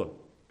get older.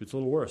 It's a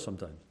little worse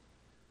sometimes.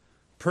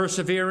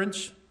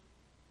 Perseverance,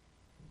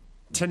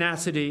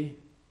 tenacity,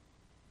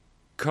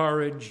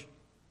 courage,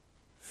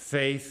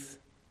 faith,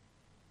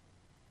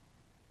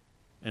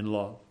 and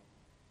love.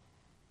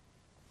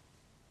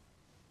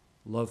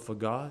 Love for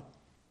God,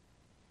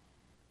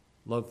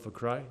 love for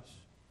Christ,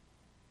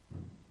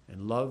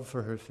 and love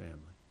for her family.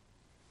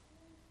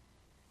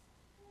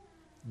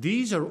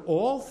 These are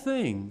all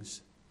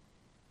things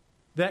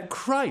that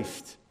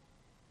Christ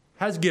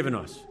has given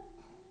us.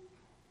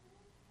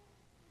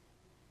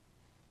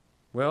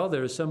 Well,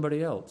 there is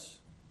somebody else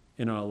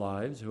in our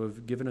lives who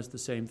have given us the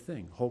same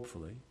thing,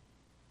 hopefully.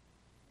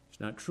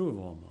 It's not true of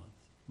all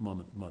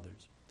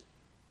mothers.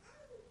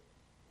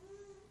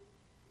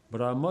 But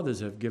our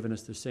mothers have given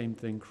us the same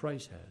thing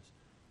Christ has.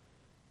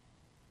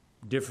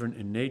 Different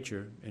in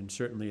nature and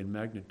certainly in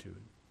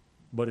magnitude,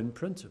 but in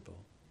principle,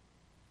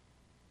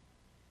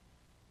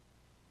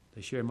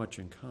 they share much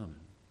in common.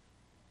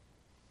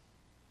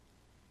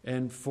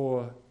 And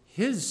for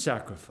his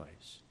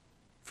sacrifice,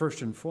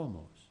 first and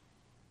foremost,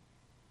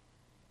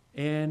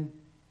 and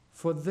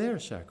for their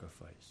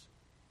sacrifice,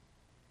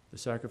 the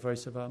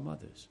sacrifice of our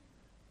mothers,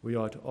 we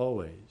ought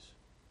always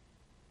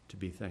to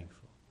be thankful.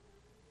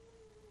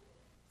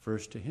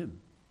 First to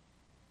him,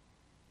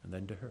 and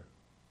then to her.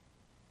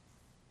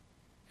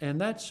 And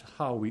that's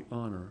how we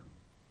honor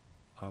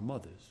our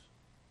mothers,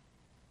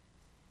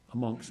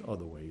 amongst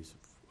other ways,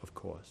 of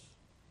course.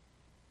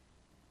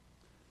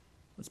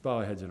 Let's bow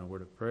our heads in a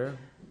word of prayer.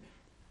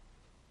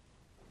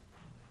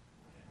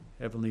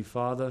 Heavenly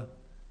Father,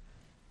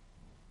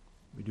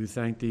 we do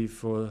thank thee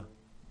for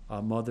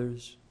our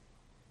mothers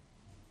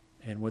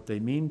and what they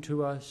mean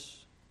to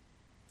us,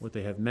 what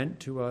they have meant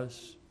to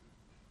us,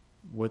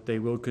 what they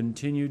will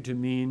continue to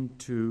mean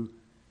to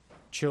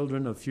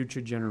children of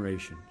future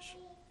generations.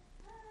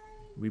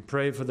 We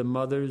pray for the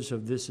mothers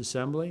of this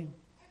assembly,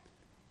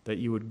 that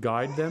you would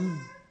guide them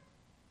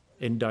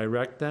and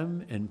direct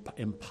them and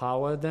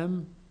empower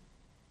them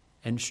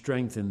and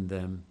strengthen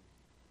them.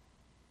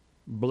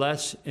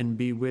 Bless and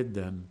be with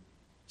them,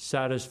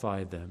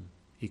 satisfy them,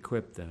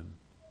 equip them.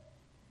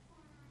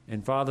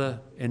 And Father,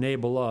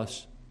 enable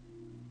us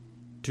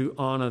to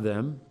honor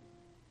them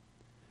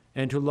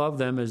and to love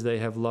them as they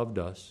have loved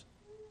us.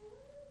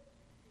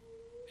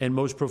 And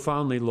most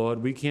profoundly,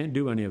 Lord, we can't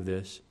do any of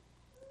this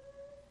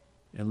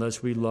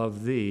unless we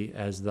love thee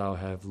as thou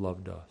have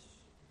loved us.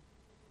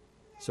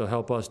 So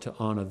help us to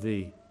honor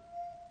thee.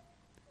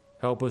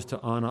 Help us to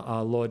honor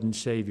our Lord and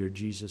Savior,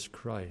 Jesus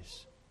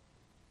Christ,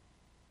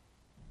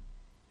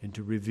 and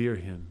to revere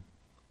him,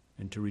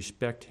 and to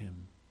respect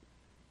him,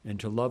 and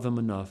to love him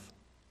enough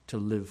to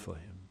live for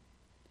him.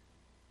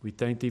 We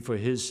thank thee for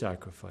his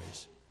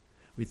sacrifice.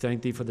 We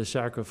thank thee for the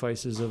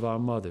sacrifices of our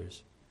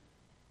mothers,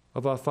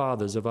 of our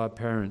fathers, of our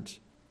parents,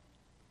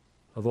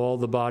 of all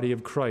the body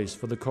of Christ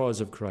for the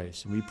cause of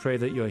Christ. And we pray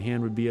that your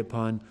hand would be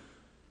upon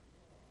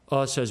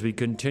us as we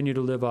continue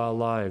to live our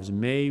lives.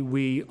 May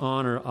we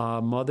honor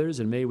our mothers,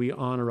 and may we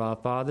honor our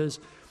fathers,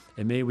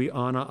 and may we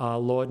honor our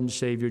Lord and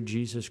Savior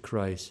Jesus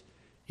Christ.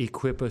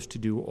 Equip us to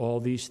do all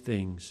these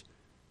things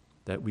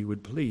that we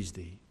would please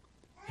thee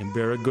and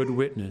bear a good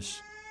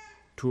witness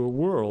to a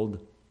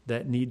world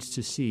that needs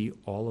to see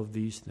all of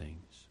these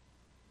things.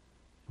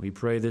 We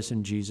pray this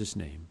in Jesus'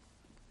 name.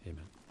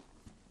 Amen.